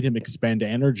 made him expend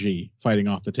energy fighting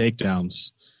off the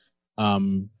takedowns,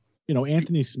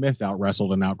 Anthony Smith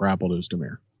out-wrestled and out-grappled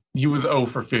Ozdemir. He was 0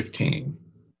 for 15.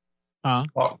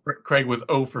 Well, Craig was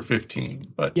 0 for 15.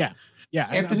 But yeah.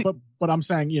 Anthony, but I'm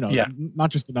saying, not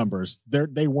just the numbers.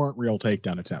 They weren't real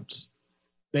takedown attempts.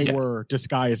 They were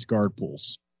disguised guard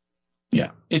pulls. Yeah,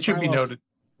 it should be noted.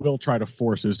 Will try to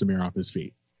force Ozdemir off his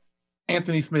feet.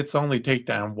 Anthony Smith's only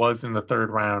takedown was in the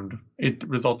third round. It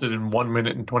resulted in 1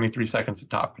 minute and 23 seconds of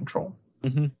top control.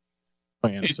 Mm-hmm.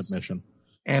 And a submission.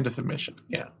 And a submission,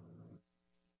 yeah.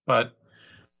 But,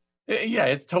 yeah,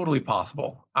 it's totally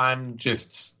possible. I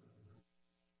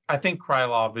think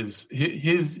Krylov is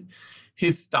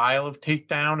his style of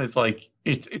takedown is like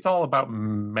it's all about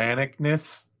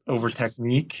manicness over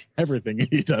technique. Everything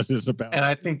he does is about. And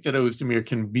I think that Ozdemir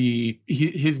can be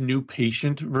his new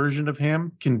patient version of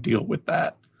him can deal with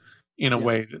that in a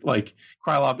way that like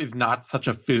Krylov is not such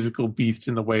a physical beast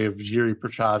in the way of Jiří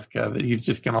Procházka that he's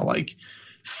just gonna like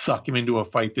suck him into a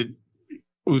fight that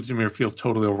Ozdemir feels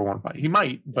totally overwhelmed by. He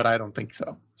might, but I don't think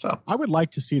so. So I would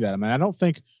like to see that. I don't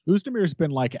think Özdemir's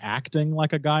been like acting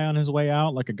like a guy on his way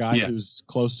out, like a guy who's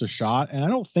close to shot, and I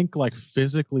don't think like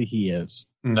physically he is.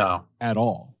 No, at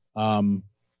all.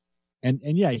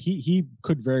 He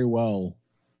could very well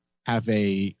have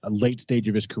a late stage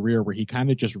of his career where he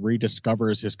kind of just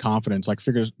rediscovers his confidence, like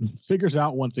figures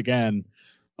out once again,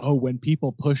 when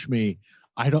people push me,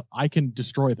 I can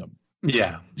destroy them.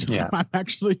 Yeah. I'm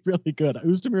actually really good.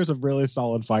 Ozdemir is a really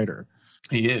solid fighter.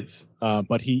 He is.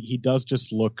 But he does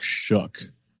just look shook.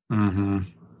 Mm-hmm.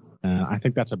 I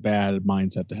think that's a bad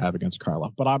mindset to have against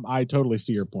Krylov. But I totally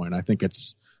see your point. I think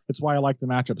it's why I like the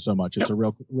matchup so much. It's a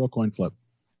real coin flip.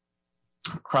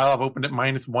 Krylov opened at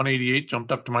minus 188,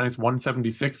 jumped up to minus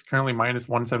 176, currently minus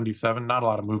 177. Not a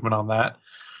lot of movement on that.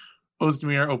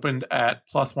 Ozdemir opened at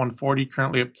plus 140,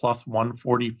 currently at plus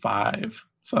 145.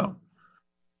 So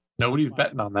nobody's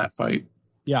betting on that fight.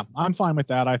 Yeah, I'm fine with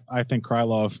that. I think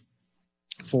Krylov,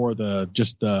 for the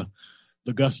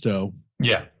gusto,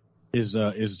 is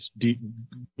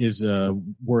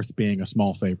worth being a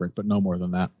small favorite, but no more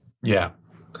than that. Yeah,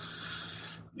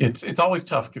 it's always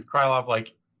tough because Krylov,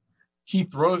 like, he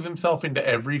throws himself into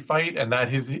every fight, and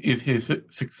that is his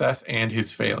success and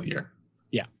his failure.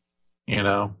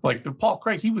 Yeah, like the Paul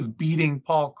Craig, he was beating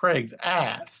Paul Craig's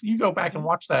ass. You go back and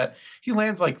watch that. He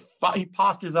lands like he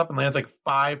postures up and lands like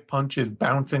 5 punches,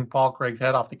 bouncing Paul Craig's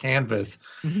head off the canvas.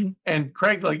 Mm-hmm. And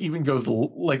Craig like even goes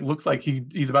like looks like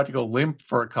he's about to go limp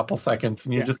for a couple seconds,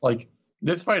 and you're just like,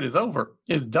 this fight is over.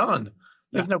 It's done.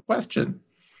 There's no question.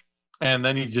 And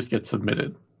then he just gets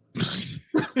submitted.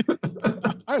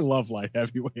 I love light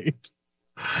heavyweight.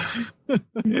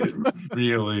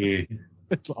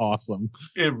 It's awesome.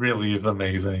 It really is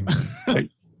amazing.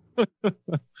 Like,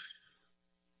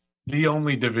 the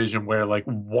only division where like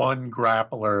one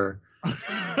grappler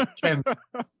can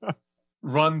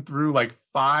run through like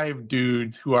 5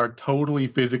 dudes who are totally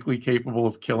physically capable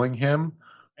of killing him,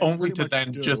 only to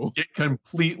then just get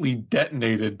completely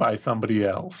detonated by somebody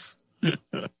else.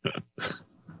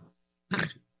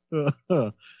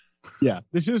 Yeah,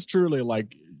 this is truly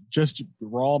like just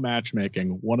raw matchmaking,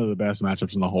 one of the best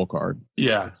matchups in the whole card.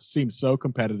 Yeah. It seems so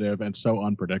competitive and so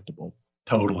unpredictable.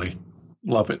 Totally.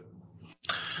 Love it.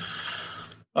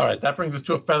 All right, that brings us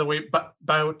to a featherweight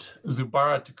bout.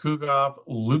 Zubara Tukugov,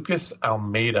 Lucas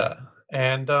Almeida.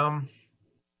 And I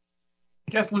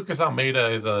guess Lucas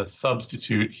Almeida is a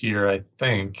substitute here, I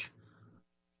think.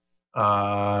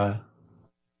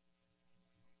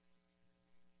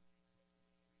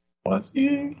 Was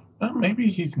he? Well, maybe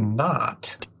he's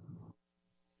not.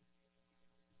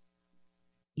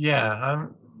 Yeah,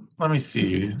 let me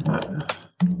see.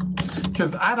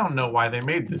 Because I don't know why they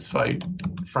made this fight,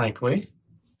 frankly.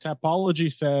 Tapology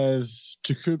says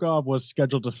Tukugov was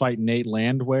scheduled to fight Nate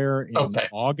Landwehr in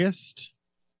August.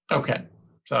 Okay,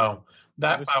 so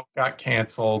that bout got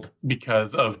canceled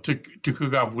because of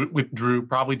Tukugov withdrew,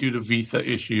 probably due to visa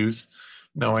issues,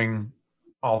 knowing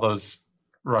all those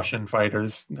Russian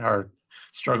fighters are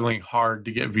struggling hard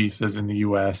to get visas in the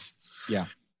U.S. Yeah.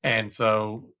 And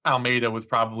so Almeida was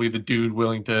probably the dude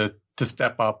willing to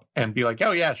step up and be like,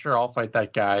 oh, yeah, sure, I'll fight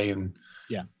that guy. And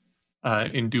in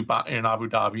Abu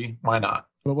Dhabi, why not?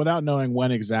 But without knowing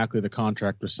when exactly the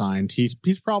contract was signed, he's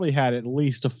probably had at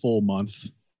least a full month.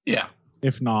 Yeah.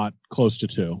 If not close to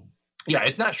 2. Yeah,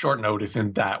 it's not short notice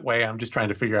in that way. I'm just trying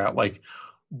to figure out, like,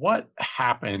 what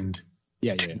happened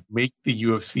to make the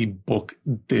UFC book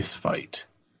this fight?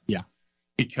 Yeah.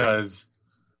 Because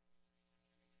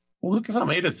Lucas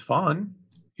Almeida's fun.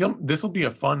 This will be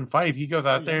a fun fight. He goes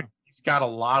out there. He's got a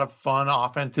lot of fun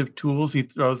offensive tools. He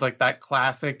throws like that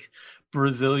classic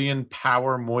Brazilian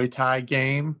power Muay Thai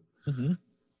game.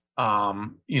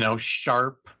 Mm-hmm.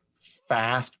 Sharp,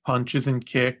 fast punches and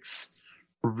kicks.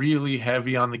 Really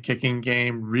heavy on the kicking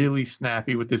game. Really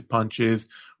snappy with his punches.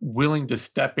 Willing to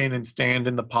step in and stand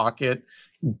in the pocket.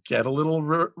 Get a little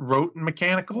rote and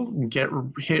mechanical. Get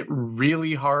hit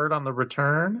really hard on the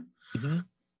return.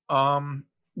 Mm-hmm.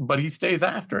 But he stays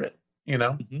after it,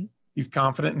 Mm-hmm. He's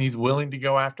confident and he's willing to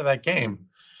go after that game.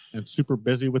 And super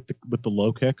busy with the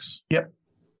low kicks. Yep.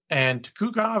 And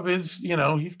Tukugov is,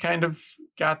 he's kind of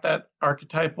got that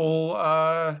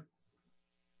archetypal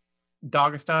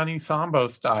Dagestani Sambo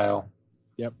style.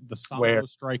 Yep, the Sambo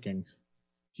striking.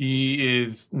 He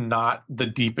is not the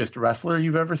deepest wrestler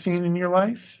you've ever seen in your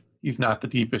life. He's not the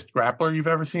deepest grappler you've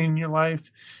ever seen in your life.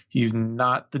 He's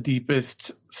not the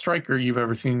deepest striker you've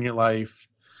ever seen in your life.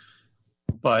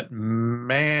 But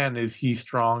man, is he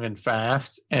strong and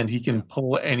fast, and he can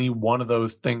pull any one of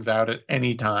those things out at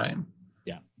any time.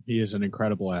 Yeah, he is an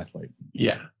incredible athlete.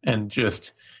 Yeah, and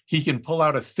he can pull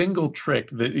out a single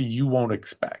trick that you won't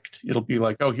expect. It'll be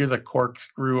like, oh, here's a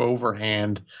corkscrew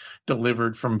overhand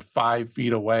delivered from 5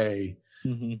 feet away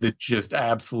that just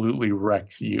absolutely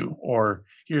wrecks you. Or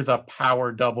here's a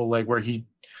power double leg where he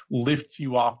lifts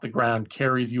you off the ground,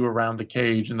 carries you around the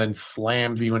cage, and then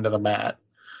slams you into the mat.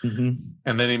 And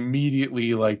then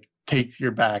immediately takes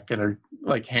your back and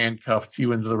handcuffs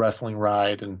you into the wrestling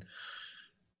ride, and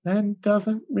then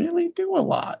doesn't really do a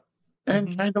lot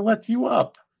and kind of lets you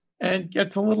up and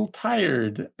gets a little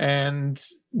tired and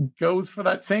goes for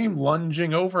that same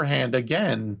lunging overhand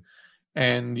again.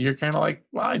 And you're kind of like,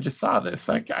 well, I just saw this.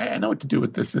 I know what to do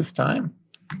with this time.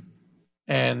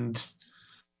 And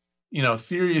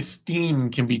serious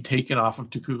steam can be taken off of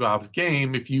Tukugov's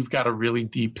game if you've got a really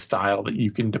deep style that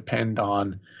you can depend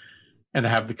on and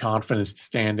have the confidence to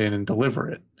stand in and deliver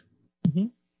it.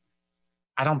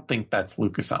 I don't think that's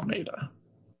Lucas Almeida.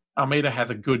 Almeida has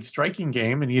a good striking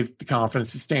game, and he has the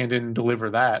confidence to stand in and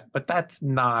deliver that. But that's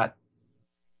not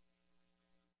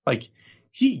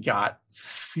he got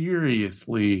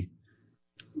seriously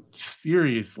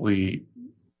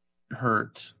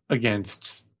hurt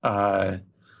against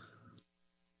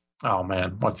oh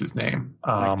man, what's his name?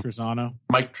 Mike Trizano.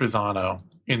 Mike Trizano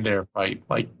in their fight.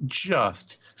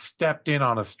 Just stepped in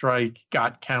on a strike,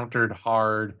 got countered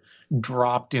hard,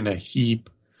 dropped in a heap.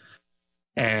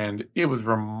 And it was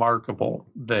remarkable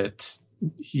that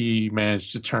he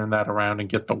managed to turn that around and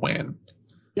get the win.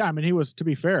 Yeah, I mean, to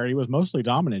be fair, he was mostly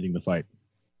dominating the fight.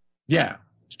 Yeah.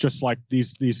 It's just like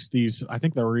these, I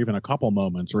think there were even a couple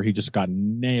moments where he just got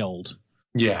nailed.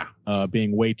 Yeah.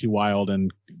 Being way too wild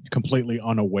and completely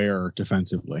unaware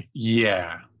defensively.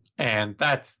 Yeah. And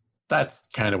that's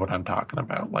kind of what I'm talking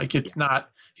about. It's not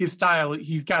his style.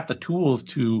 He's got the tools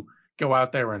to go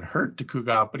out there and hurt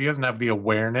Tukugov, but he doesn't have the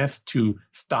awareness to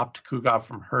stop Tukugov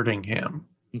from hurting him.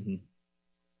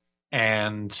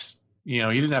 And, he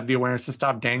didn't have the awareness to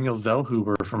stop Daniel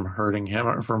Zellhuber from hurting him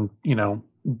or from,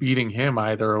 beating him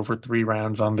either over 3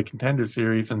 rounds on the Contender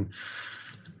Series. And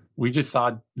we just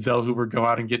saw Zellhuber go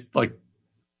out and get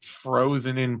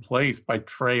frozen in place by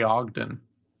Trey Ogden.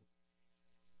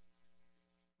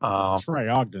 Trey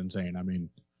Ogden, Zane. I mean,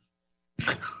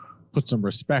 put some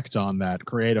respect on that.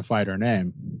 Create a fighter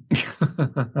name.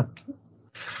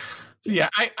 So yeah,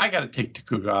 I got to take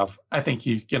Tukugov. I think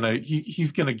he's gonna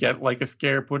get a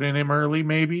scare put in him early.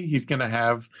 Maybe he's gonna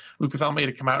have Lucas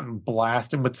Almeida come out and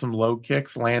blast him with some low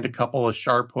kicks, land a couple of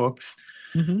sharp hooks.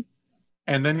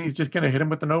 And then he's just going to hit him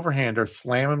with an overhand or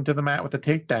slam him to the mat with a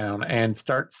takedown and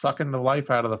start sucking the life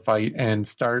out of the fight and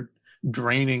start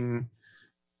draining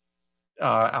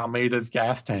Almeida's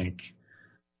gas tank.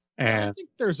 And I think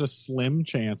there's a slim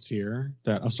chance here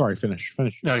that. Oh, sorry. Finish.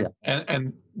 No, yeah,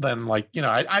 and then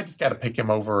I just got to pick him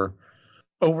over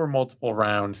multiple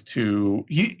rounds.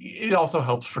 It also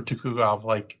helps for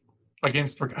Tukugov,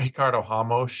 against Ricardo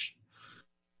Ramos.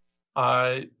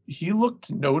 He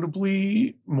looked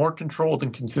notably more controlled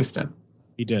and consistent.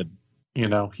 He did.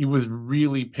 He was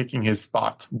really picking his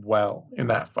spots well in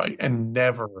that fight, and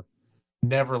never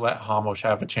let Ramos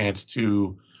have a chance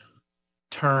to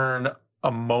turn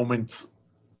a moment.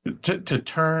 To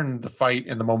turn the fight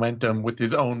and the momentum with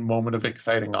his own moment of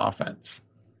exciting offense.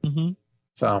 Mm-hmm.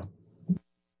 So,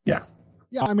 yeah.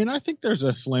 Yeah, I mean, I think there's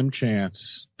a slim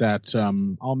chance that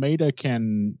Almeida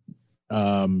can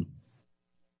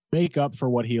make up for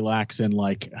what he lacks in,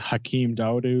 Hakeem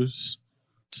Dawodu's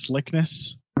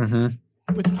slickness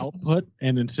with output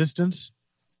and insistence.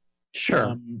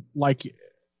 Sure.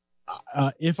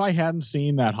 If I hadn't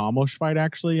seen that Ramos fight,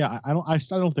 actually, I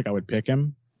don't think I would pick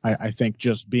him. I think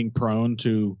just being prone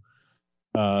to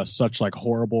such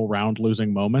horrible round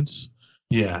losing moments.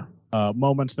 Yeah.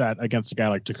 Moments that against a guy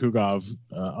like Tukugov,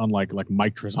 unlike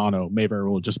Mike Trizano, may very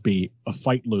well just be a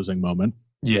fight losing moment.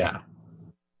 Yeah.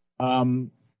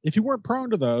 If you weren't prone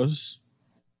to those,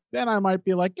 then I might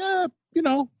be he's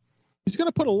going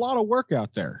to put a lot of work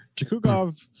out there.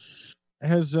 Tukugov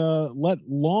has let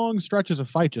long stretches of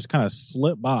fight just kind of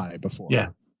slip by before. Yeah,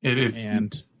 it is.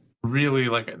 And really,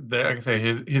 like I say,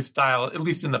 his style, at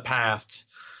least in the past,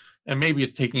 and maybe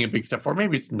it's taking a big step forward,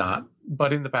 maybe it's not,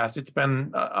 but in the past, it's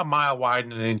been a mile wide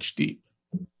and an inch deep.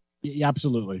 Yeah,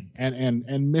 absolutely.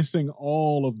 And missing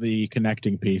all of the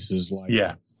connecting pieces,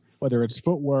 whether it's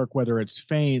footwork, whether it's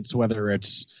feints, whether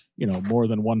it's, more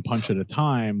than one punch at a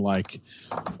time,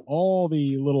 all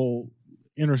the little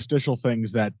interstitial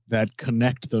things that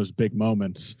connect those big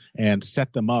moments and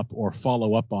set them up or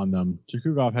follow up on them.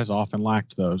 Tukugov has often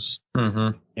lacked those.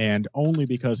 Mm-hmm. And only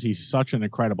because he's such an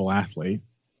incredible athlete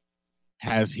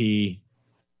has he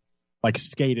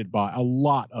skated by. A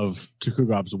lot of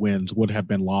Tukugov's wins would have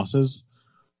been losses.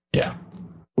 Yeah.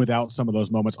 Without some of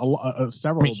those moments,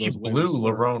 several of those wins. He blew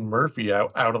Lerone Murphy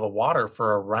out of the water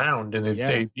for a round in his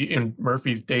in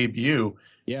Murphy's debut.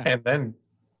 Yeah. And then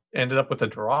ended up with a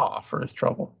draw for his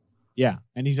trouble. Yeah,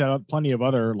 and he's had plenty of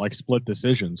other split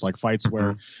decisions, fights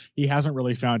where he hasn't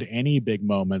really found any big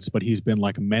moments, but he's been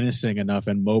menacing enough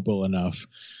and mobile enough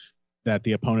that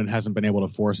the opponent hasn't been able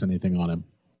to force anything on him.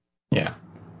 Yeah.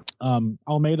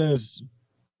 Almeida is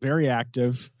very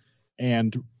active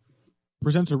and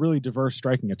presents a really diverse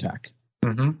striking attack.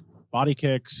 Mm-hmm. Body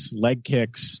kicks, leg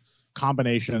kicks,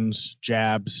 combinations,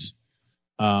 jabs,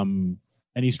 and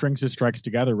he strings his strikes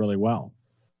together really well.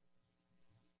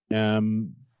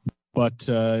 But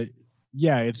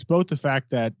it's both the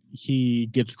fact that he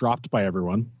gets dropped by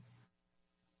everyone,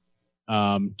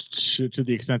 to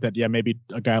the extent that maybe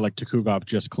a guy like Tukugov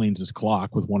just cleans his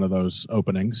clock with one of those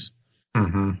openings,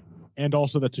 and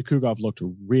also that Tukugov looked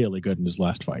really good in his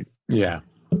last fight. Yeah,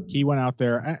 he went out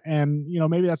there, and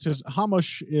maybe that's his.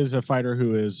 Ramos is a fighter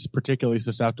who is particularly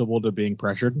susceptible to being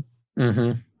pressured.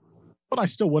 Mm-hmm. But I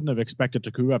still wouldn't have expected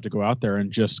Tukugov to go out there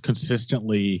and just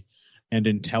consistently and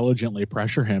intelligently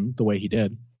pressure him the way he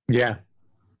did. Yeah.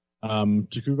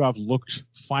 Tukugov looked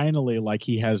finally like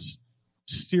he has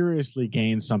seriously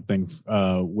gained something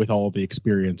with all the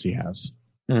experience he has.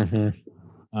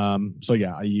 Mm-hmm. So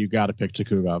you got to pick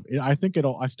Tukugov. I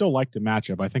still like the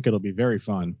matchup. I think it'll be very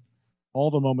fun.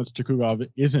 All the moments Tukugov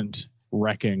isn't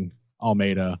wrecking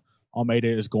Almeida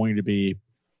is going to be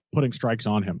putting strikes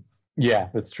on him. Yeah,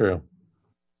 that's true.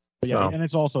 Yeah, and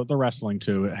it's also the wrestling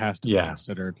too. It has to be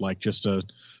considered just a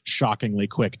shockingly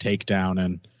quick takedown,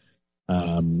 and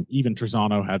even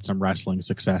Trizano had some wrestling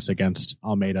success against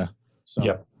Almeida.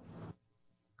 So,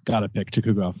 gotta pick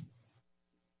Tukugov.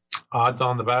 Odds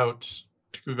on the bout: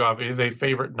 Tukugov is a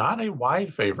favorite, not a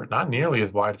wide favorite, not nearly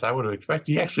as wide as I would have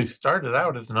expected. He actually started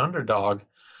out as an underdog,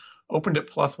 opened at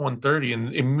plus 130,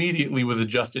 and immediately was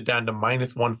adjusted down to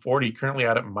minus 140. Currently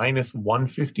out at minus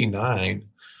 159.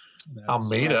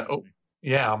 Almeida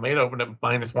opened at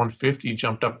minus 150,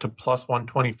 jumped up to plus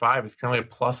 125. It's currently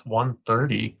at plus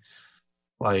 130.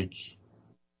 I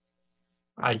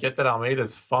get that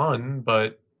Almeida's fun,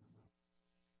 but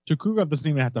Tukugov doesn't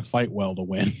even have to fight well to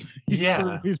win.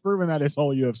 He's proven that his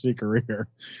whole UFC career.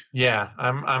 Yeah,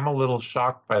 I'm a little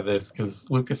shocked by this because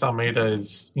Lucas Almeida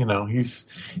is,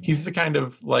 he's the kind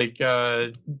of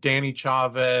Danny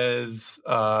Chavez.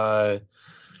 Oh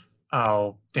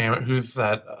damn it, who's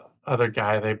that other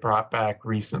guy they brought back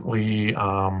recently?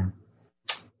 Sean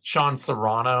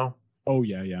Serrano. Oh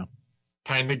yeah.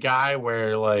 Kind of guy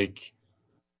where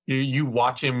You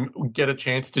watch him get a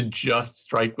chance to just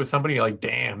strike with somebody, you're like,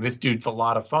 damn, this dude's a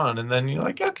lot of fun. And then you're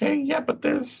like, okay, yeah, but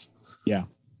there's a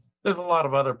lot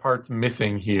of other parts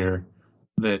missing here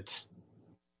that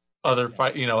other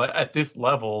fight, at this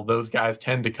level, those guys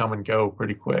tend to come and go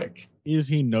pretty quick. Is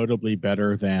he notably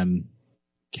better than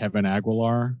Kevin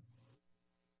Aguilar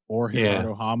or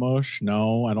Gerardo Ramos?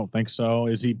 No, I don't think so.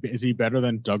 Is he better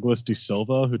than Douglas De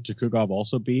Silva, who Tukugov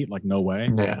also beat? Like, no way.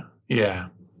 Yeah.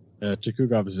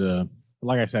 Tukugov is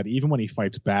like I said, even when he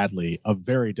fights badly, a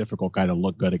very difficult guy to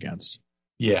look good against.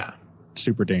 Yeah.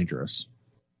 Super dangerous.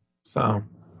 So,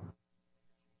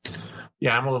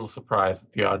 yeah, I'm a little surprised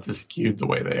that the odds are skewed the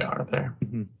way they are there.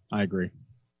 Mm-hmm. I agree.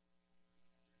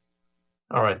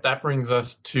 All right, that brings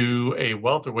us to a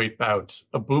welterweight bout.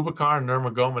 Abubakar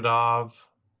Nurmagomedov,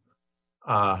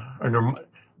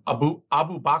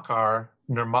 Abubakar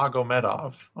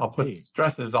Nurmagomedov. I'll put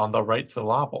stresses on the right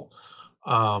syllable.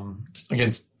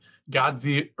 Against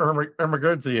Gadzi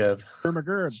Ermagurdziev.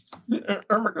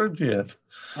 Ermagurdziev.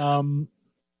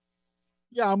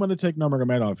 Yeah, I'm going to take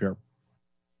Nurmagomedov here.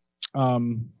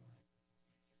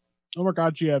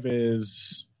 Ermagurdziev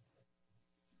is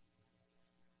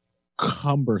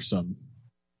cumbersome.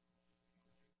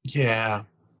 Yeah.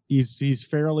 He's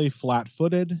fairly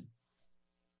flat-footed.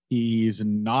 He's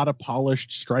not a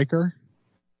polished striker.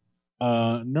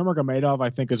 Nurmagomedov, I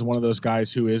think, is one of those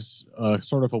guys who is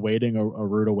sort of awaiting a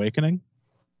rude awakening.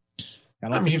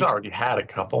 He's already had a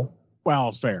couple.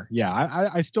 Well, fair. Yeah.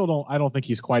 I don't think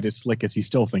he's quite as slick as he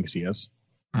still thinks he is.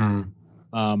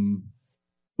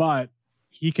 But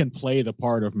he can play the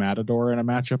part of Matador in a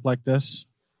matchup like this.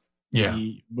 Yeah.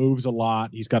 He moves a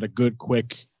lot. He's got a good,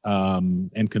 quick,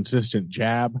 and consistent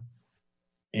jab.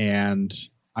 And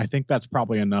I think that's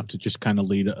probably enough to just kind of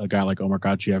lead a guy like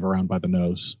Ermagurdziev around by the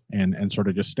nose and sort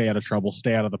of just stay out of trouble,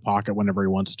 stay out of the pocket whenever he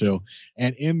wants to.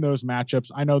 And in those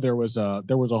matchups, I know there was a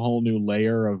whole new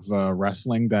layer of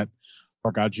wrestling that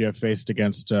Ermagurdziev faced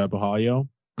against Bahalio.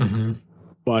 Mm-hmm.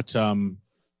 But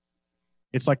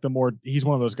it's like he's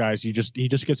one of those guys he just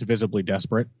gets visibly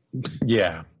desperate.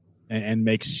 Yeah. And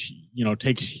makes,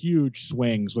 takes huge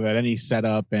swings without any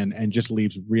setup and just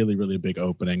leaves really, really big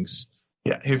openings.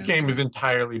 Yeah, his game is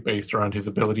entirely based around his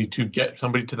ability to get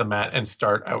somebody to the mat and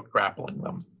start out grappling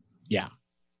them. Yeah.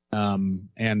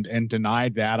 And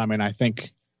denied that. I mean, I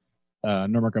think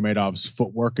Nurmagomedov's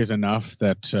footwork is enough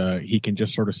that he can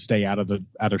just sort of stay out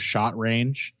of shot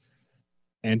range.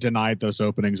 And denied those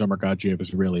openings, Ermagurdziev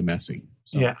is really messy.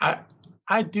 So. Yeah,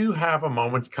 I do have a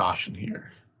moment's caution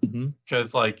here.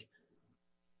 Because,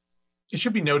 it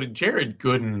should be noted, Jared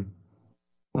Gooden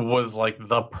was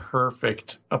the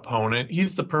perfect opponent.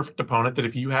 He's the perfect opponent that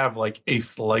if you have a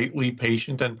slightly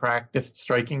patient and practiced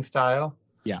striking style,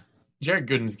 Jared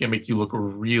Gooden's gonna make you look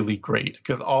really great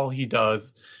because all he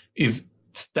does is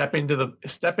step into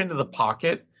the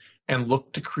pocket and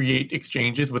look to create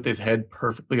exchanges with his head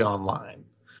perfectly on line.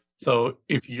 So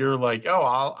if you're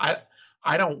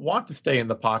I don't want to stay in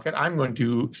the pocket, I'm going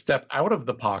to step out of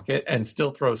the pocket and still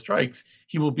throw strikes,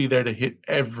 he will be there to hit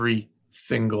every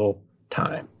single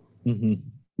time. Mm-hmm.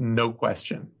 No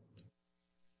question.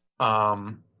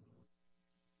 And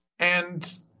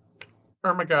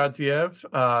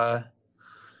Ermagurdziev,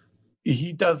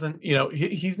 he doesn't,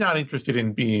 he's not interested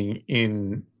in being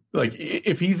in,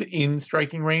 if he's in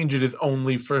striking range, it is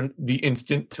only for the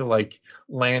instant to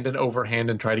land an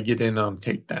overhand and try to get in on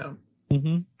takedown.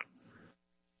 Mm-hmm.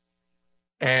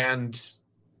 And,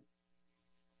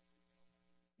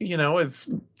 as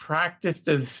practiced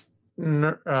as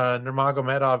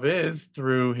Nurmagomedov is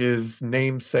through his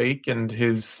namesake and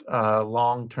his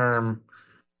long-term,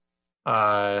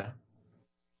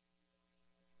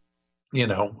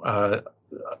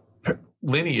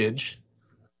 lineage,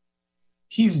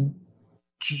 he's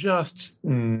just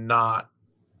not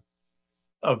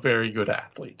a very good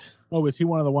athlete. Oh, is he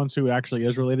one of the ones who actually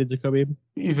is related to Khabib?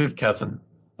 He's his cousin.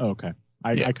 Oh, okay.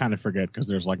 I kind of forget because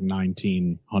there's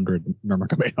 1,900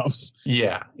 Nurmagomedovs.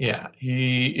 Yeah.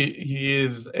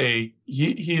 He's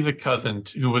a cousin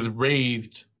who was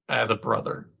raised as a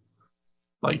brother.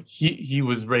 He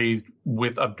was raised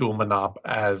with Abdul Manap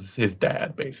as his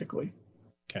dad, basically.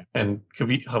 Okay. And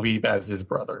Khabib as his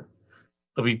brother.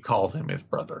 Khabib calls him his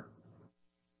brother.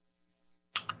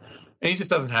 And he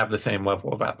just doesn't have the same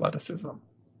level of athleticism.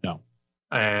 No.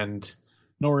 And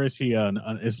nor is he an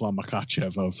Islam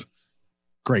Makhachev of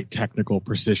great technical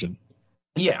precision.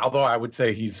 Yeah, although I would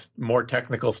say he's more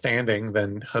technical standing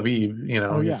than Khabib.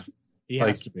 He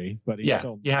has to be, but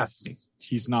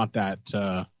he's not that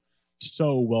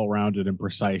so well-rounded and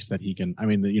precise that he can. I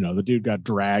mean, the dude got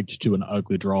dragged to an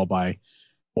ugly draw by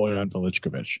Bojan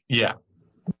Veličković. Yeah.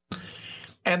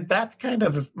 And that's kind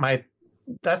of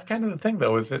the thing,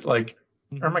 though, is that like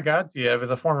Nurmagomedov is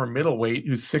a former middleweight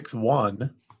who's 6'1".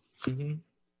 Mm-hmm.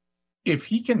 If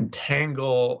he can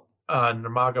tangle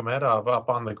Nurmagomedov up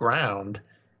on the ground,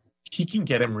 he can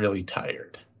get him really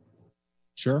tired.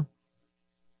 Sure.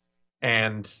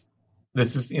 And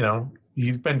this is,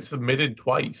 he's been submitted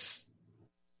twice.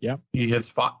 Yep. He has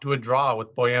fought to a draw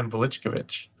with Bojan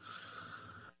Veličković.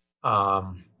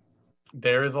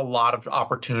 There is a lot of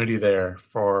opportunity there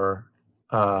for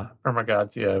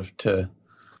Nurmagomedov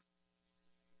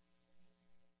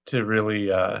to really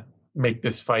make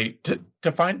this fight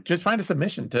to find a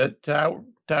submission to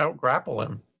out grapple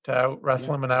him, to out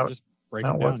wrestle him and out just break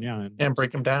him down, and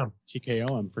break him down,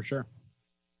 TKO him for sure.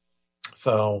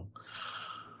 So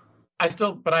I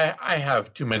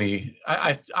have too many.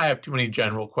 I have too many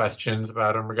general questions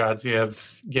about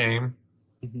Nurmagomedov's game.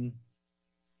 Mm-hmm.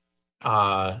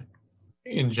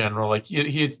 In general, like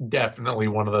he's definitely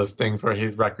one of those things where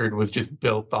his record was just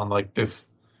built on like this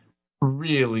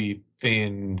really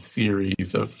thin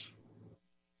series of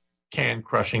can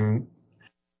crushing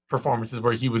performances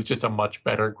where he was just a much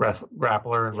better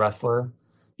grappler and wrestler.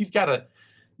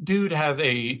 Dude has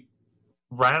a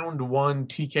round 1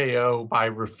 TKO by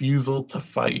refusal to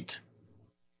fight.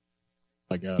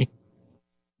 My God.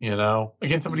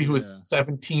 Against somebody who was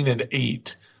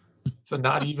 17-8. So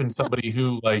not even somebody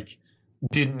who like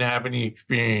didn't have any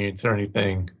experience or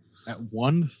anything. At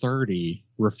 130,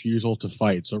 refusal to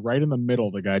fight. So right in the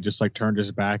middle, the guy just like turned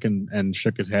his back and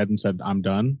shook his head and said, "I'm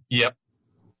done." Yep.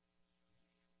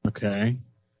 Okay.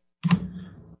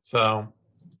 So.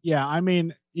 Yeah, I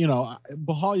mean,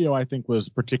 Bahalyo, I think, was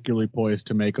particularly poised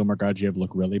to make Nurmagomedov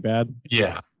look really bad.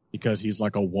 Yeah. Because he's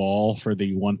like a wall for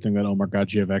the one thing that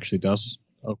Nurmagomedov actually does.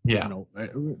 Yeah.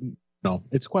 No,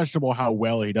 it's questionable how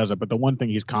well he does it, but the one thing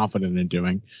he's confident in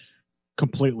doing,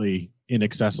 completely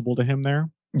inaccessible to him there.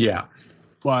 Yeah.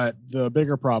 But the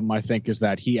bigger problem, I think, is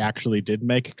that he actually did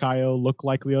make Caio look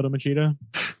like Lyoto Machida.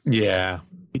 Yeah.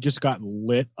 He just got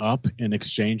lit up in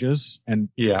exchanges, and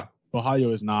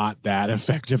Bahalyo is not that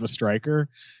effective a striker.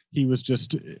 He was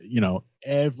just,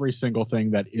 every single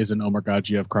thing that isn't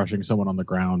Nurmagomedov crushing someone on the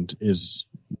ground is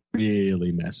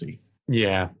really messy.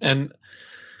 Yeah, and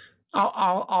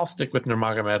I'll stick with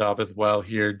Nurmagomedov as well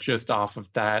here, just off of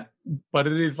that. But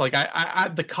it is like I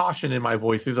the caution in my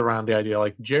voice is around the idea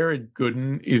like Jared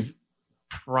Gooden is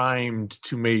primed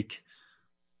to make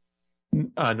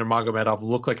Nurmagomedov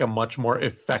look like a much more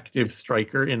effective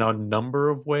striker in a number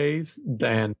of ways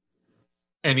than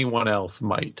anyone else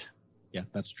might. Yeah,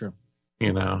 that's true.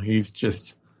 He's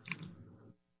just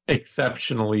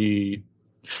exceptionally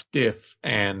stiff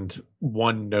and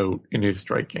one note in his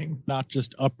striking. Not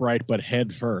just upright, but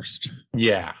head first.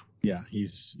 Yeah. Yeah,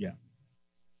 he's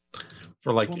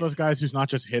for like one of those guys who's not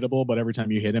just hittable, but every time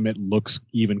you hit him, it looks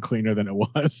even cleaner than it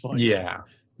was.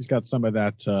 He's got some of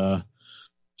that.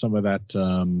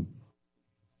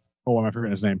 Oh, am I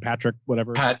forgetting his name? Patrick,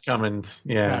 whatever. Pat Cummins.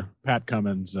 Yeah. Pat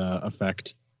Cummins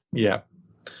effect. Yeah.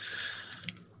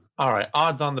 All right.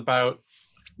 Odds on the bout.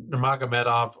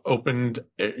 Nurmagomedov opened.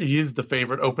 He is the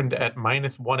favorite. Opened at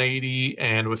 -180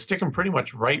 and was sticking pretty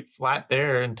much right flat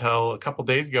there until a couple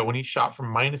days ago when he shot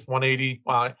from -180.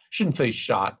 Well, I shouldn't say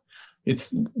shot. It's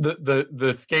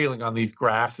the scaling on these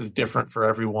graphs is different for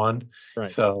everyone.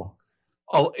 Right. So,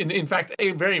 in fact,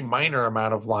 a very minor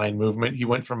amount of line movement. He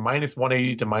went from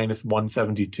 -180 to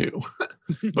 -172.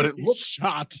 But it looks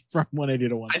shot from 180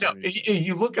 to 170. I know.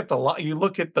 You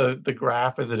look at the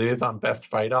graph as it is on Best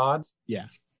Fight Odds. Yeah.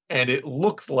 And it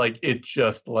looks like it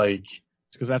just like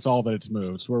because that's all that it's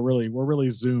moved. So we're really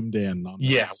zoomed in on this.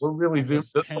 Yeah, we're really zoomed.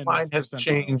 The line has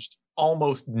changed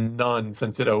almost none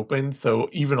since it opened. So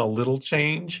even a little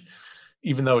change,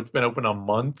 even though it's been open a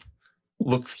month,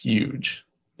 looks huge.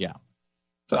 Yeah.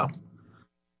 So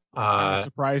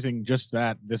surprising just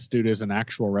that this dude is an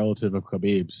actual relative of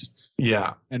Khabib's.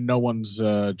 Yeah. And no one's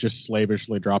just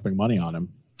slavishly dropping money on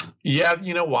him. Yeah,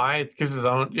 you know why? It's because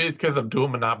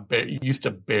Abdulmanap used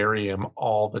to bury him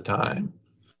all the time.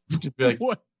 Just be like,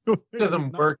 what? He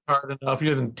doesn't work hard enough. He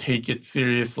doesn't take it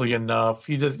seriously enough.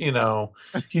 He just,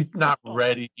 he's not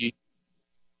ready.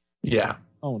 Yeah.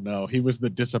 Oh no, he was the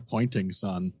disappointing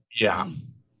son. Yeah.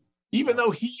 Even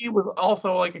though he was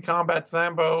also like a combat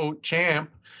sambo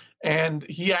champ, and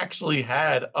he actually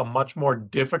had a much more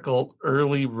difficult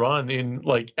early run in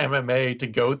like MMA to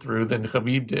go through than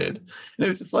Khabib did. And it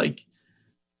was just like,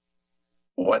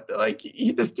 what? Like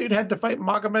this dude had to fight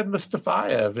Magomed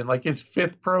Mustafayev in like his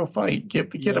 5th pro fight. Give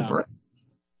the kid a break.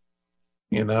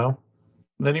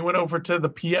 Then he went over to the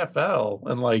PFL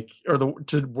and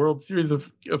to World Series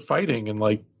of Fighting and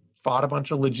like fought a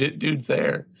bunch of legit dudes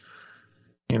there.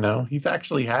 He's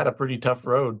actually had a pretty tough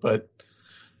road, but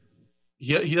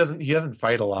he doesn't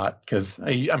fight a lot because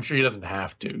I'm sure he doesn't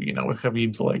have to. With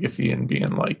Khabib's legacy and being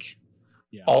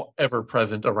all ever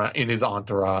present around in his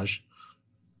entourage.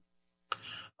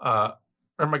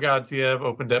 Nurmagomedov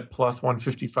opened at plus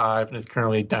 155 and is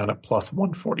currently down at plus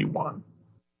 141.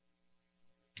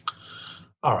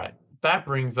 All right, that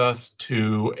brings us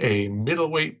to a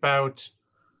middleweight bout: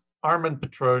 Armen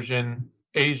Petrosyan,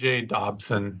 AJ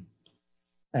Dobson,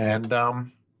 and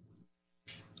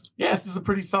this is a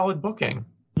pretty solid booking.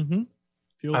 Mm-hmm.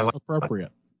 Feels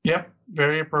appropriate. Yep,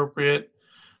 very appropriate.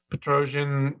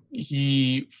 Petrosyan,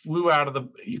 he flew out of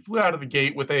the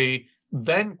gate with a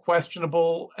then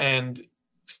questionable and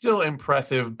still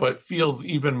impressive, but feels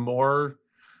even more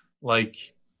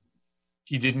like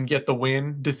he didn't get the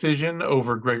win decision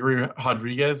over Gregory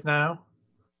Rodriguez now.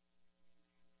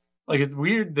 It's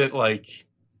weird that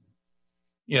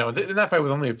and that fight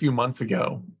was only a few months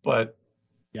ago, but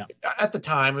at the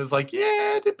time it was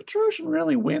did Petrosyan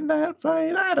really win that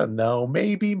fight? I don't know,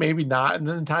 maybe not. And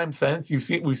then the time since we've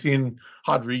seen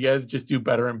Rodriguez just do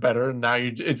better and better, and now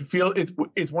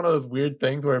it's one of those weird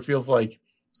things where it feels like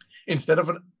instead of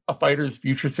a fighter's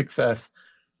future success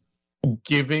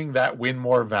giving that win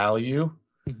more value,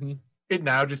 it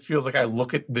now just feels like I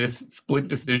look at this split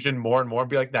decision more and more and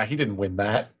be like, nah, he didn't win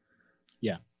that.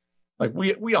 Yeah.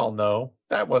 We all know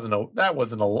that wasn't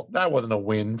a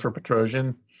win for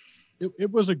Petrosyan.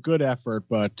 It was a good effort,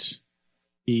 but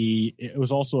it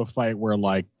was also a fight where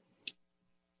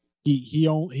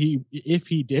he if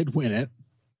he did win it,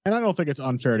 and I don't think it's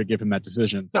unfair to give him that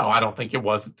decision. No, I don't think it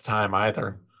was at the time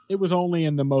either. It was only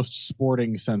in the most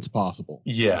sporting sense possible.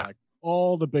 Yeah.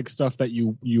 All the big stuff that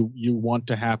you want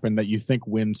to happen that you think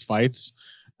wins fights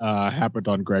happened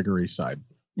on Gregory's side.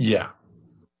 Yeah.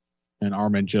 And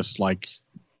Armen just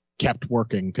kept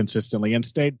working consistently and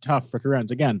stayed tough for 3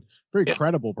 rounds. Again, very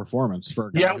credible performance for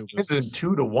a guy who was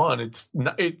 2-1.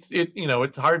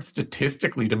 It's hard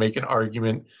statistically to make an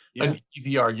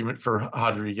easy argument for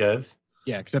Rodriguez.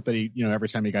 Yeah, except that he, every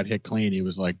time he got hit clean, he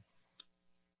was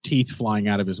teeth flying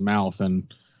out of his mouth.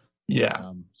 And he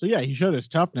showed his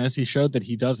toughness. He showed that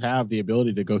he does have the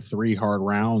ability to go 3 hard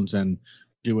rounds and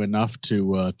do enough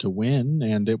to win.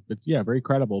 And it's very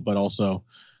credible, but also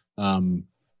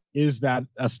is that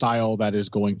a style that is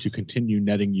going to continue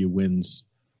netting you wins?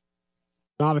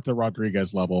 Not at the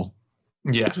Rodriguez level.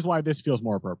 Yeah. Which is why this feels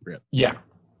more appropriate. Yeah.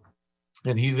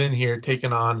 And he's in here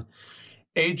taking on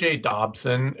AJ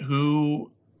Dobson,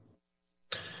 who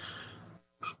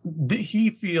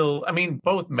he feels,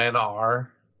 both men are.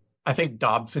 I think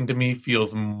Dobson to me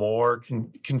feels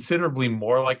considerably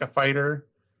more like a fighter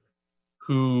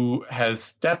who has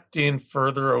stepped in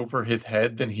further over his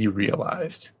head than he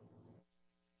realized.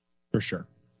 For sure.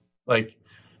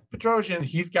 Petrosyan,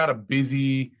 he's got a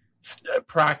busy,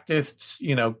 practiced,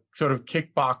 sort of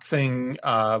kickboxing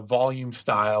volume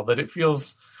style that it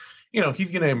feels,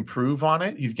 he's going to improve on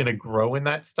it. He's going to grow in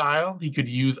that style. He could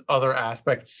use other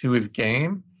aspects to his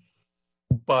game,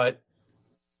 but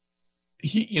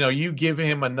you give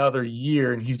him another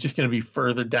year and he's just going to be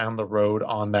further down the road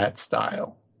on that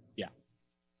style. Yeah.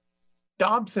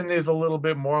 Dobson is a little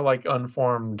bit more like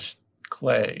unformed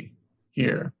clay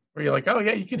here, where you're oh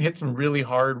yeah, you can hit some really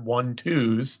hard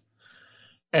 1-2s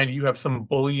and you have some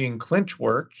bullying clinch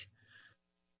work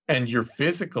and you're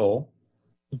physical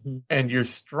and you're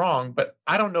strong, but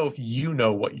I don't know if you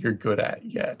know what you're good at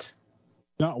yet.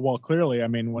 No, well, clearly,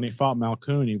 when he fought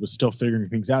Malkoun, he was still figuring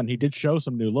things out, and he did show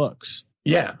some new looks.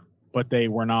 Yeah. But they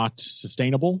were not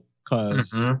sustainable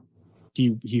because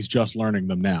he's just learning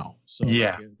them now. So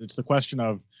it's the question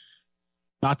of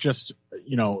not just,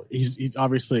 he's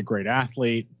obviously a great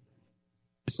athlete.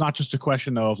 It's not just a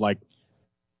question of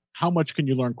how much can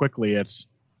you learn quickly? Is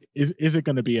it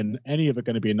going to be any of it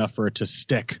going to be enough for it to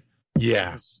stick?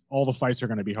 Yeah. All the fights are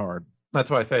going to be hard. That's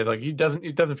why I say it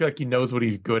doesn't feel like he knows what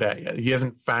he's good at yet. He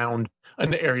hasn't found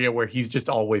an area where he's just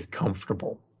always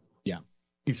comfortable. Yeah.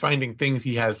 He's finding things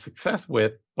he has success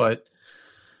with, but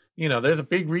there's a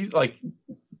big reason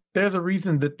there's a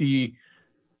reason that the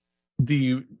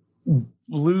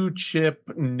blue chip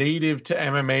native to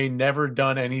MMA, never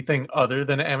done anything other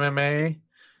than MMA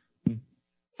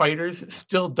fighters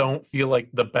still don't feel like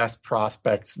the best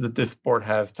prospects that this sport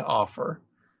has to offer.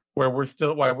 Where we're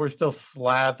still slathering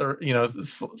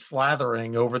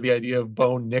over the idea of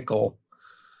Bo Nickel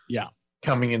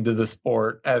coming into the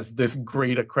sport as this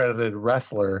great accredited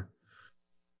wrestler,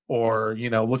 or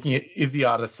looking at Izzy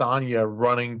Adesanya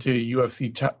running to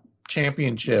UFC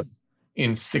championship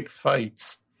in 6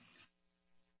 fights,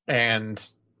 and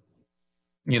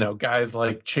guys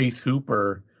like Chase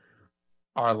Hooper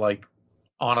are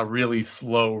on a really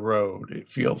slow road, it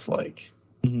feels like.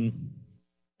 Mm-hmm.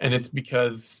 And it's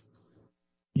because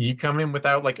you come in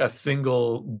without like a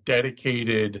single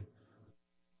dedicated,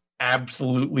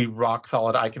 absolutely rock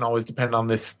solid, I can always depend on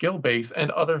this skill base,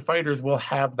 and other fighters will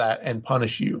have that and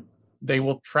punish you. They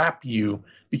will trap you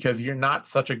because you're not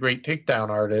such a great takedown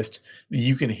artist that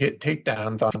you can hit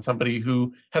takedowns on somebody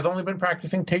who has only been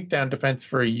practicing takedown defense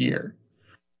for a year.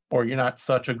 Or you're not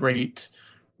such a great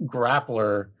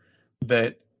grappler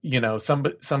that, some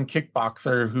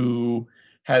kickboxer who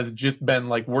has just been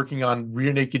like working on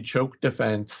rear naked choke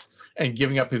defense and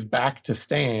giving up his back to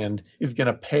stand is going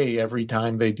to pay every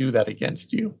time they do that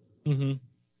against you. Mm-hmm.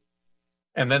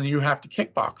 And then you have to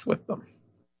kickbox with them.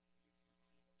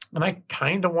 And I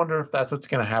kind of wonder if that's what's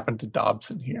going to happen to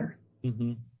Dobson here.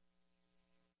 Mm-hmm.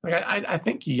 Like I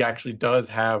think he actually does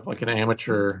have like an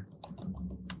amateur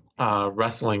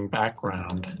wrestling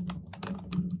background,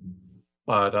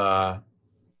 but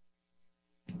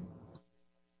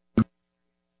let's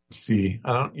see.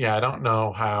 I don't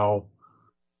know how.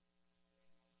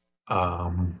 I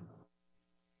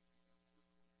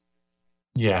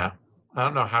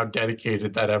don't know how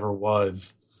dedicated that ever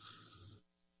was.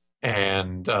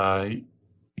 And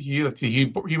he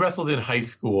wrestled in high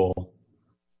school,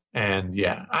 and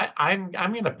I'm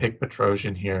gonna pick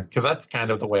Petrosian here because that's kind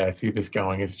of the way I see this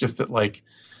going. It's just that like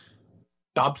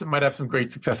Dobson might have some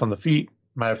great success on the feet,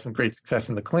 might have some great success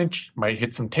in the clinch, might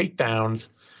hit some takedowns,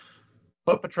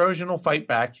 but Petrosian will fight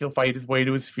back. He'll fight his way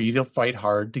to his feet. He'll fight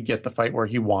hard to get the fight where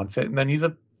he wants it, and then he's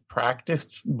a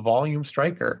practiced volume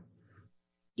striker.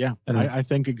 Yeah, and I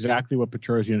think exactly what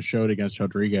Petrosian showed against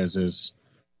Rodriguez is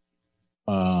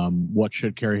what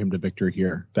should carry him to victory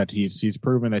here. That he's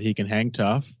proven that he can hang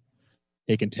tough,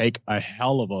 he can take a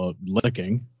hell of a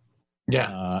licking,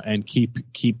 and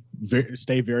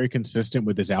stay very consistent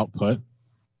with his output.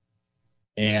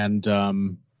 And I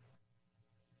mean,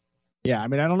 I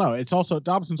don't know. It's also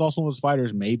Dobson's also one of those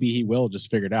fighters. Maybe he will just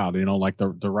figure it out. like the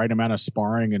right amount of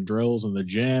sparring and drills in the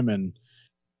gym, and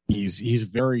he's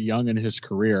very young in his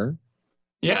career.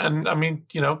 Yeah, and I mean,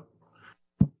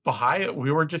 Bahayo,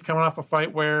 we were just coming off a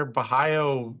fight where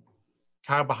Kyle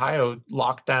Bahayo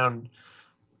locked down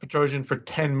Petrosian for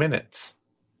 10 minutes.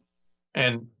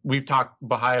 And we've talked,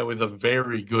 Bahayo is a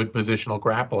very good positional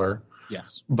grappler.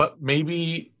 Yes. But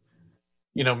maybe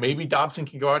Dobson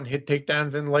can go out and hit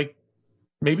takedowns and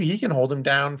maybe he can hold him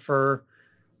down for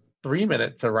 3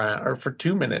 minutes around or for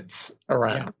 2 minutes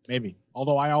around. Yeah, maybe.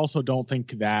 Although I also don't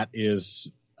think that is...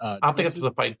 I don't think it's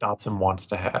the fight Dotson wants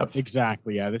to have.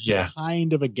 Exactly, yeah. This is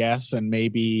kind of a guess, and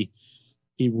maybe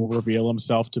he will reveal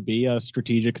himself to be a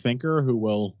strategic thinker who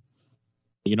will,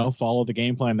 follow the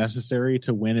game plan necessary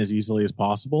to win as easily as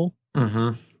possible.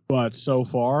 Mm-hmm. But so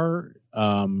far,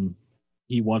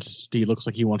 he looks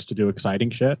like he wants to do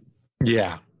exciting shit.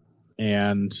 Yeah.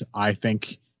 And I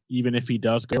think even if he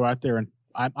does go out there, and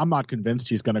I'm not convinced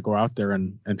he's going to go out there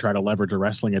and try to leverage a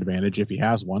wrestling advantage if he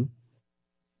has one.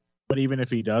 But even if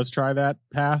he does try that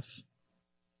path,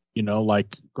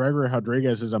 Gregory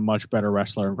Rodriguez is a much better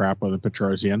wrestler and grappler than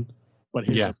Petrosian. But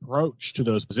his approach to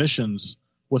those positions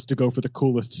was to go for the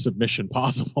coolest submission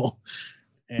possible.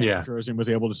 And Petrosian was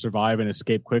able to survive and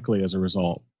escape quickly as a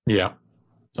result. Yeah.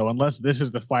 So unless this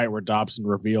is the fight where Dobson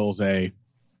reveals an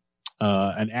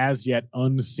as yet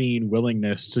unseen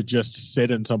willingness to just sit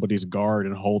in somebody's guard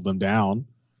and hold them down,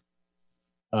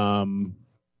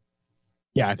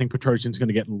 I think Petrosian's going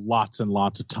to get lots and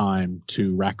lots of time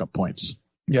to rack up points.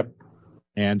 Yep.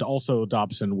 And also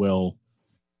Dobson will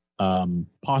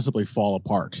possibly fall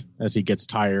apart as he gets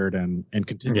tired and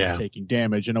continues taking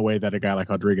damage in a way that a guy like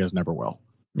Rodriguez never will.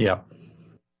 Yeah.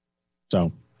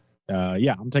 So,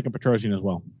 I'm taking Petrosian as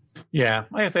well. Yeah.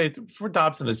 Like I say, for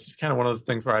Dobson, it's just kind of one of those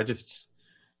things where I just,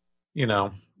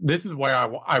 this is where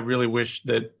I really wish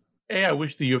that, I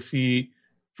wish the UFC,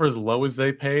 for as low as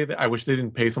they pay, I wish they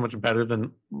didn't pay so much better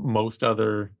than most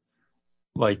other,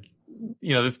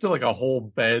 there's still a whole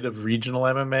bed of regional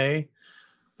MMA.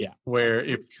 Yeah. Where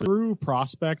if true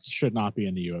prospects should not be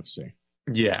in the UFC.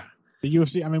 Yeah. The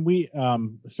UFC, I mean, we,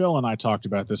 Phil and I talked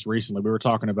about this recently. We were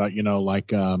talking about,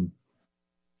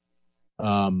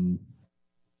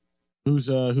 who's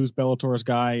Bellator's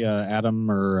guy, Adam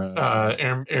or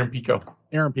Aaron Pico.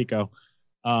 Aaron Pico.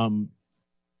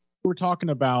 We're talking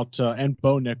about and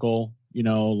Bo Nickel,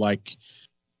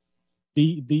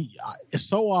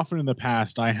 so often in the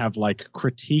past I have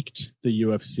critiqued the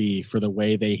UFC for the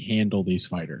way they handle these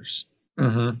fighters.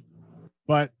 Mm-hmm.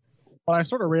 But what I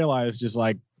sort of realized is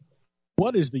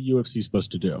what is the UFC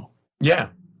supposed to do? Yeah.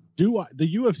 The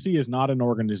UFC is not an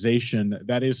organization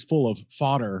that is full of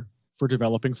fodder for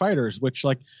developing fighters, which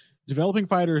developing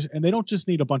fighters, and they don't just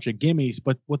need a bunch of gimmies,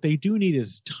 but what they do need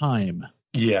is time.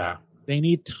 Yeah. They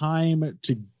need time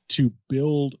to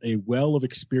build a well of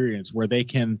experience where they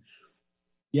can,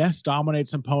 yes, dominate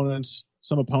some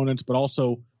opponents, but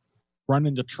also run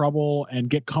into trouble and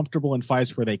get comfortable in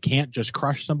fights where they can't just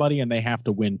crush somebody and they have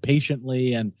to win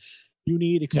patiently. And you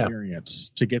need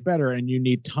experience to get better, and you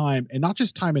need time, and not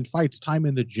just time in fights, time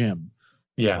in the gym.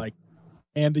 Yeah.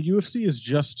 And the UFC is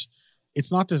just,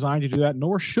 it's not designed to do that,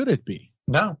 nor should it be.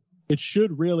 No. It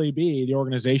should really be the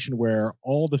organization where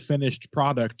all the finished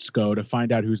products go to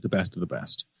find out who's the best of the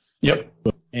best. Yep.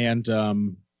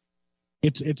 And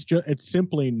it's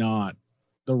simply not.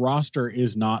 The roster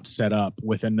is not set up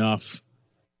with enough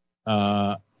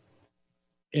like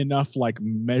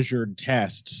measured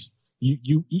tests.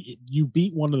 You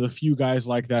beat one of the few guys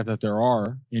like that there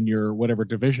are in your whatever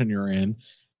division you're in,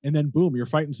 and then boom, you're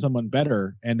fighting someone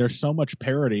better. And there's so much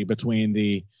parity between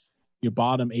the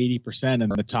bottom 80%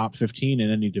 and the top 15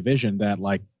 in any division that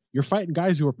like you're fighting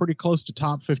guys who are pretty close to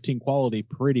top 15 quality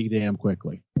pretty damn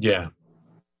quickly. Yeah.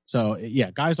 So yeah,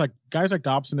 guys like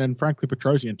Dobson and frankly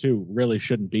Petrosyan too really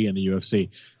shouldn't be in the UFC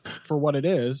for what it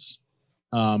is.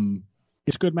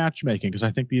 It's good matchmaking because I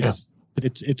think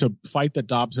it's a fight that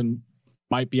Dobson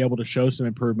might be able to show some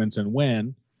improvements and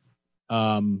win.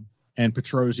 And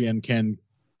Petrosyan can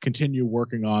continue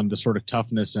working on the sort of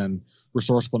toughness and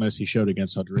resourcefulness he showed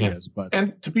against Rodriguez. Yeah.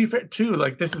 And to be fair too,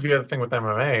 like this is the other thing with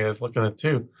MMA is looking at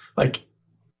too. Like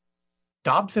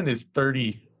Dobson is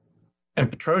 30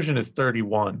 and Petrosyan is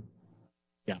 31.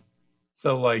 Yeah.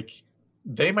 So like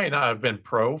they might not have been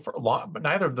pro for long, but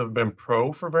neither of them have been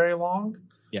pro for very long.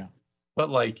 Yeah. But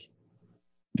like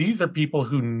these are people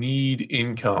who need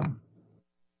income.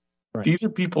 Right. These are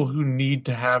people who need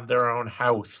to have their own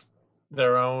house,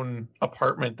 their own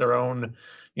apartment, their own,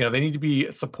 they need to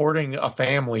be supporting a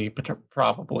family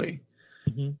probably.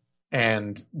 Mm-hmm.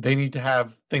 And they need to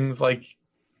have things like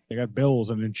they got bills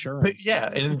and insurance.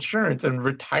 And insurance and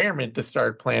retirement to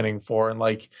start planning for, and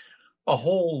like a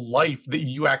whole life that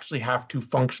you actually have to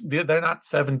function. They're not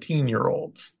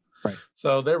 17-year-olds. Right.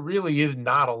 So there really is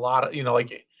not a lot of,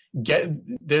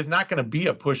 there's not going to be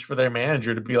a push for their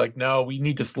manager to be like, no, we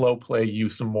need to slow play you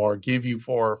some more, give you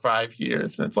 4 or 5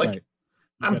 years. And it's like, right.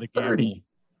 I'm 30. Gamble.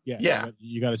 Yeah.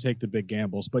 You got to take the big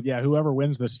gambles. But yeah, whoever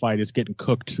wins this fight is getting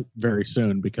cooked very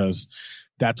soon because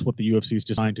that's what the UFC is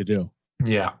designed to do.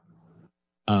 Yeah.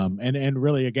 And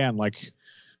really, again, like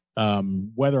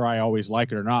whether I always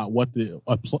like it or not, what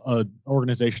a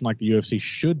organization like the UFC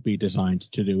should be designed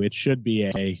to do, it should be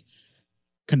a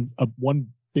one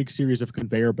big series of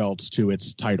conveyor belts to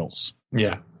its titles.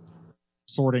 Yeah.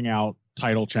 Sorting out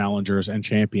title challengers and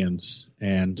champions,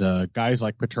 and guys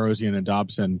like Petrosyan and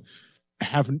Dobson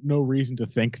have no reason to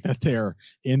think that they're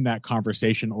in that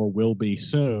conversation or will be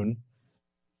soon.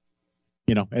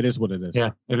 It is what it is.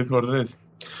 Yeah, it is what it is.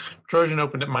 Petrosyan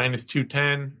opened at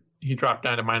 -210. He dropped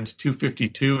down to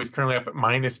 -252. He's currently up at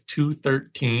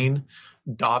 -213.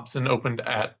 Dobson opened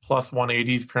at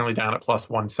 +180. He's currently down at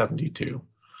 +172.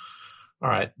 All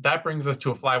right, that brings us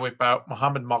to a flyweight bout.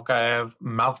 Muhammad Makhachev,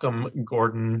 Malcolm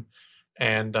Gordon,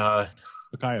 and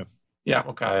Makhachev. Yeah,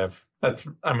 Makhachev.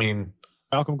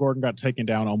 Malcolm Gordon got taken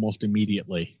down almost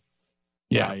immediately.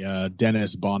 By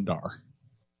Dennis Bondar.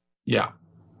 Yeah.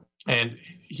 And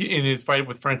in his fight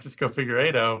with Francisco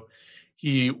Figueiredo,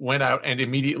 he went out and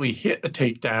immediately hit a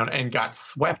takedown and got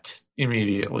swept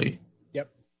immediately.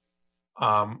 Yep.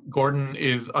 Gordon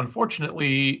is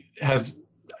unfortunately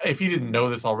if he didn't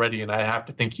know this already, and I have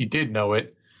to think he did know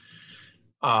it,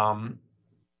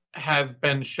 has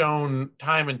been shown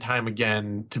time and time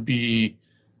again to be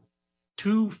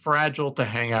too fragile to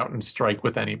hang out and strike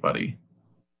with anybody.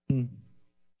 Hmm.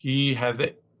 He has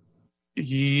a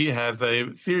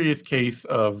serious case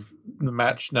of the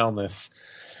match Schnellness,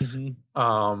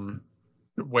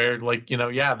 where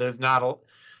there's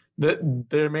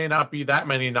there may not be that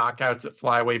many knockouts at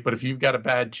flyweight, but if you've got a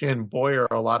bad chin, boy, are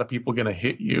a lot of people going to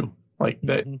hit you like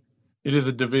that. Mm-hmm. It is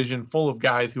a division full of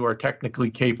guys who are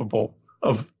technically capable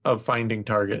of finding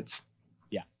targets.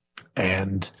 Yeah.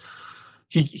 And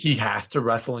he has to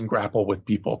wrestle and grapple with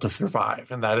people to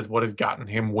survive. And that is what has gotten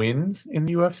him wins in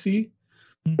the UFC,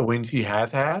 the wins he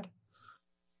has had.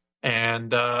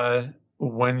 And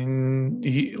when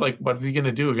what is he going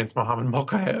to do against Muhammad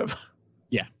Makhachev?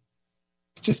 Yeah.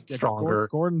 Just stronger.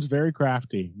 Gordon's very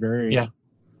crafty, very,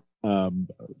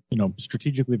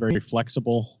 strategically very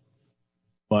flexible.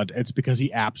 But it's because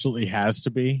he absolutely has to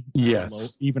be,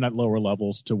 even at lower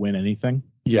levels, to win anything.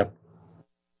 Yep.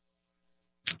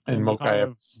 And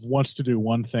Makhachev wants to do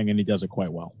one thing, and he does it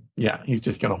quite well. Yeah, he's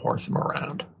just going to horse him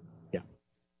around. Yeah.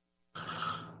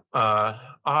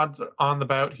 Odds on the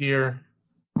bout here.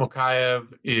 Makhachev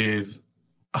is,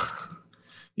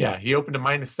 he opened at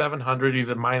minus 700. He's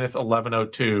at minus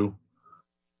 1102.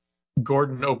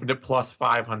 Gordon opened at plus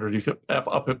 500. He's up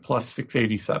at plus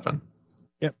 687.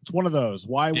 Yep, it's one of those.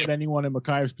 Why would anyone in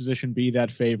Makhachev's position be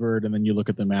that favored? And then you look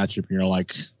at the matchup and you're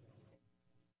like,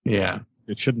 yeah,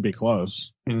 it shouldn't be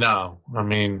close. No, I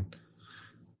mean,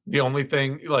 the only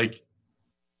thing, like,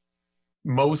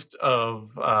 most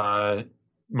of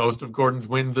Gordon's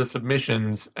wins are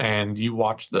submissions, and you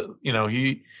watch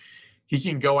he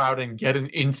can go out and get an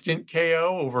instant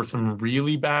KO over some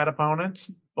really bad opponents,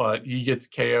 but he gets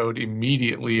KO'd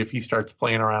immediately if he starts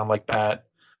playing around like that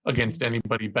against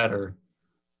anybody better.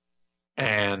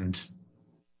 And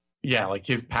like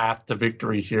his path to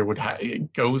victory here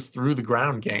it goes through the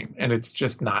ground game, and it's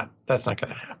just that's not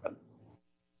going to happen.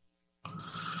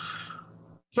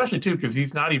 Especially too, because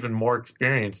he's not even more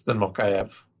experienced than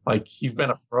Makhachev. Like, he's been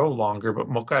a pro longer, but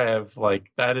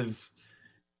Makhachev,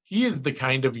 he is the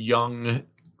kind of young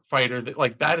fighter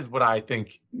that is what I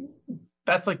think.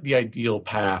 That's like the ideal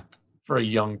path for a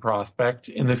young prospect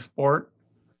in this sport.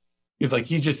 Is like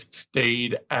he just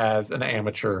stayed as an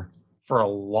amateur for a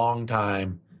long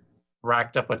time,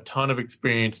 racked up a ton of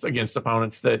experience against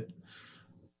opponents that,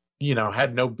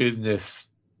 had no business,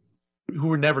 who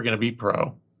were never going to be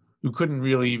pro, who couldn't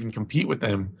really even compete with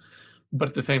him. But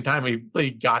at the same time, they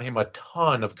got him a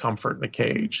ton of comfort in the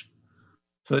cage.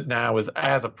 So that now, as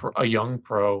a young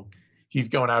pro, he's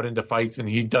going out into fights and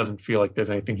he doesn't feel like there's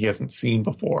anything he hasn't seen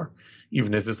before,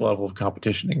 even as his level of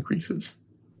competition increases.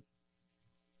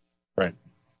 Right.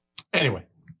 Anyway,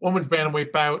 women's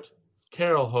bantamweight bout,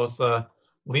 Carol Hossa,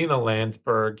 Lena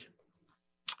Landsberg.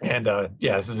 And,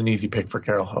 this is an easy pick for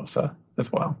Carol Hossa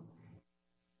as well.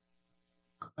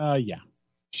 Yeah.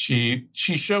 She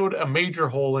showed a major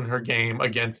hole in her game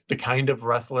against the kind of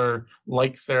wrestler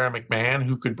like Sarah McMahon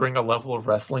who could bring a level of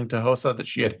wrestling to Hossa that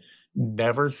she had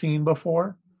never seen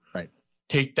before. Right.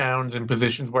 Takedowns in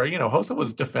positions where, Hossa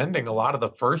was defending a lot of the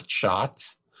first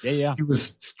shots. Yeah. She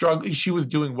was struggling. She was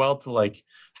doing well to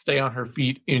stay on her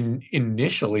feet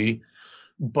initially,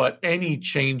 but any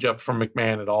change up from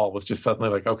McMahon at all was just suddenly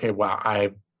like, okay, wow,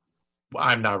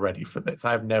 I'm not ready for this.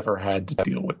 I've never had to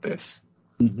deal with this.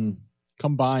 Mm-hmm.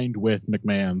 Combined with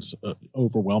McMahon's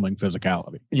overwhelming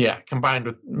physicality. Yeah, combined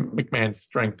with McMahon's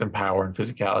strength and power and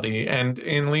physicality. And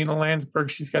in Lena Landsberg,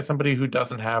 she's got somebody who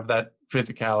doesn't have that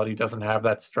physicality, doesn't have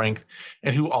that strength,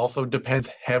 and who also depends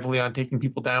heavily on taking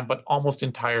people down, but almost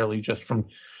entirely just from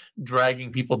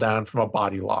dragging people down from a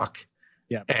body lock.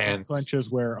 Yeah, and clinches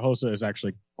where Hossa is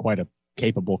actually quite a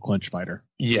capable clinch fighter.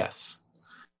 Yes.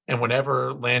 And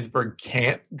whenever Landsberg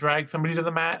can't drag somebody to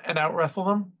the mat and out-wrestle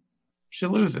them, she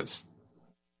loses.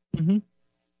 Mm-hmm.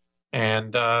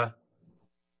 And I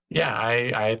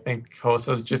think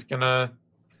Hossa's just gonna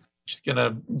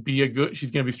be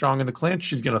she's gonna be strong in the clinch.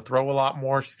 She's gonna throw a lot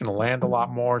more. She's gonna land a lot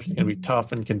more. She's gonna be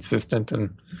tough and consistent,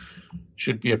 and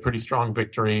should be a pretty strong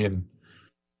victory. And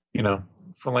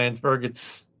for Landsberg,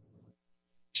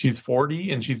 she's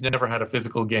 40 and she's never had a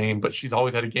physical game, but she's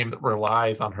always had a game that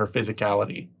relies on her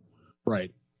physicality.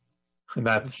 Right.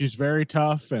 And she's very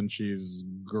tough, and she's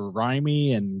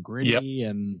grimy and gritty,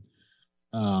 and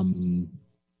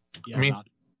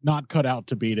not cut out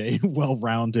to beat a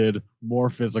well-rounded, more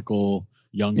physical,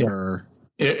 younger.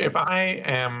 Yeah. If I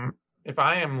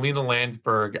am Lena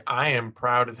Landsberg, I am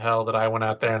proud as hell that I went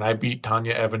out there and I beat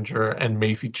Tanya Evinger and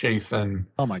Macy Chasen.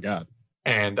 Oh my God!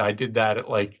 And I did that at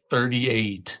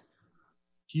 38.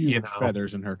 Huge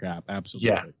feathers in her cap, absolutely.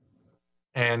 Yeah,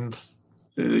 and.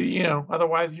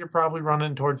 Otherwise you're probably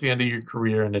running towards the end of your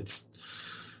career and it's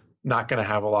not going to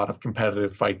have a lot of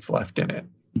competitive fights left in it.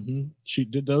 Mm-hmm. She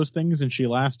did those things and she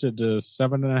lasted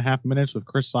 7.5 minutes with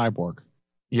Chris Cyborg.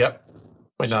 Yep.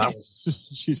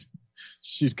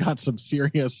 She's got some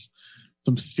serious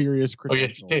credentials. Oh yeah,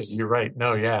 she did. You're right.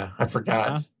 No, yeah. I forgot.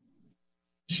 Uh-huh.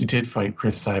 She did fight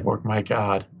Chris Cyborg. My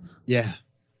God. Yeah.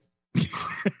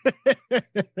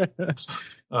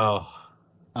 Oh.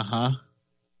 Uh-huh.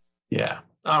 Yeah.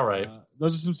 All right.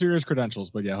 Those are some serious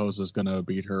credentials, but yeah, Hossa's going to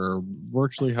beat her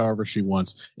virtually however she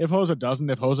wants. If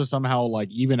Hossa somehow,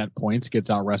 even at points,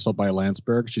 gets out wrestled by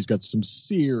Landsberg, she's got some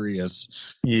serious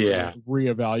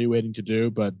reevaluating to do.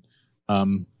 But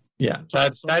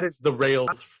that is the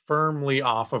rails firmly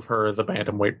off of her as a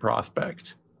bantamweight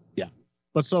prospect. Yeah.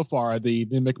 But so far, the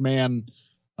McMahon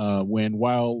win,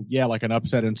 while, an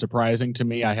upset and surprising to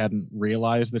me, I hadn't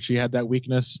realized that she had that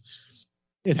weakness.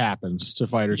 It happens to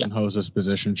fighters in Hossa's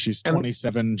position. She's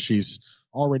 27. She's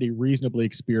already reasonably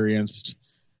experienced.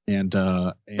 And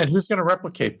who's going to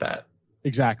replicate that?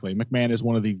 Exactly. McMahon is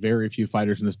one of the very few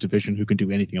fighters in this division who can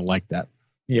do anything like that.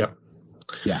 Yep.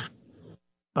 Yeah.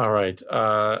 All right.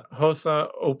 Hossa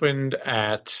opened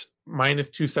at minus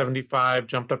 275,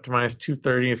 jumped up to minus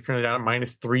 230, is currently down at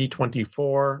minus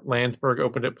 324. Landsberg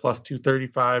opened at plus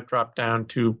 235, dropped down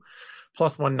to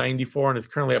plus 194, and is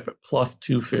currently up at plus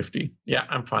 250. Yeah,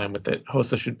 I'm fine with it.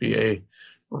 Hossa should be a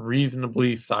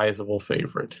reasonably sizable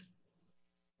favorite.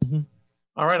 Mm-hmm.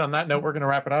 All right, on that note, we're going to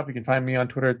wrap it up. You can find me on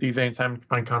Twitter at TheZane Simon. You can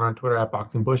find Connor on Twitter at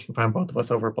BoxingBush. You can find both of us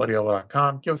over at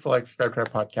BloodyElbow.com. Give us a like, subscribe to our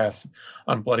podcast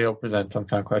on Bloody Elbow Presents on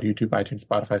SoundCloud, YouTube, iTunes,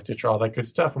 Spotify, Stitcher, all that good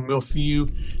stuff. And we'll see you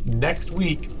next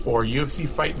week for UFC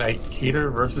Fight Night,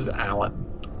 Cater versus Allen.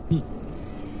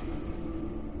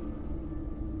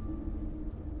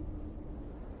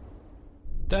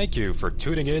 Thank you for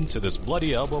tuning in to this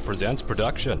Bloody Elbow Presents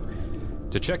production.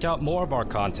 To check out more of our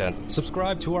content,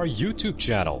 subscribe to our YouTube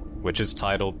channel, which is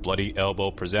titled Bloody Elbow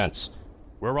Presents.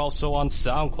 We're also on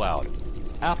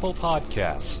SoundCloud, Apple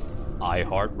Podcasts,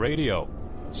 iHeartRadio,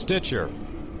 Stitcher,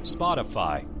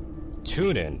 Spotify,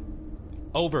 TuneIn,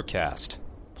 Overcast,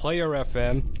 Player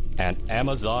FM, and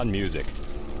Amazon Music.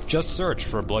 Just search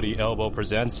for Bloody Elbow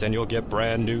Presents and you'll get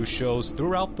brand new shows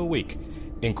throughout the week,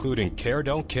 including Care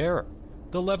Don't Care,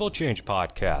 the Level Change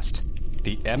Podcast,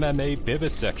 the MMA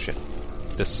Vivisection,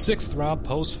 the 6th Round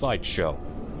Post-Fight Show,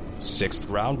 6th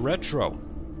Round Retro,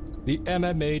 the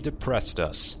MMA Depressed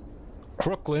Us,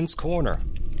 Crooklyn's Corner,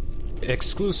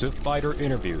 exclusive fighter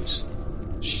interviews,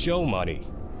 show money,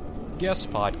 guest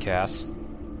podcasts,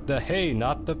 the Hey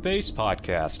Not the Face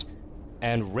podcast,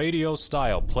 and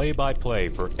radio-style play-by-play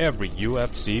for every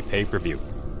UFC pay-per-view.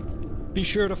 Be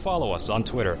sure to follow us on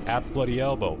Twitter at Bloody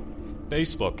Elbow,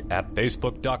 Facebook at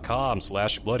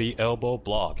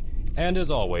facebook.com/BloodyElbowBlog, and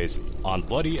as always, on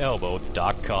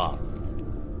BloodyElbow.com.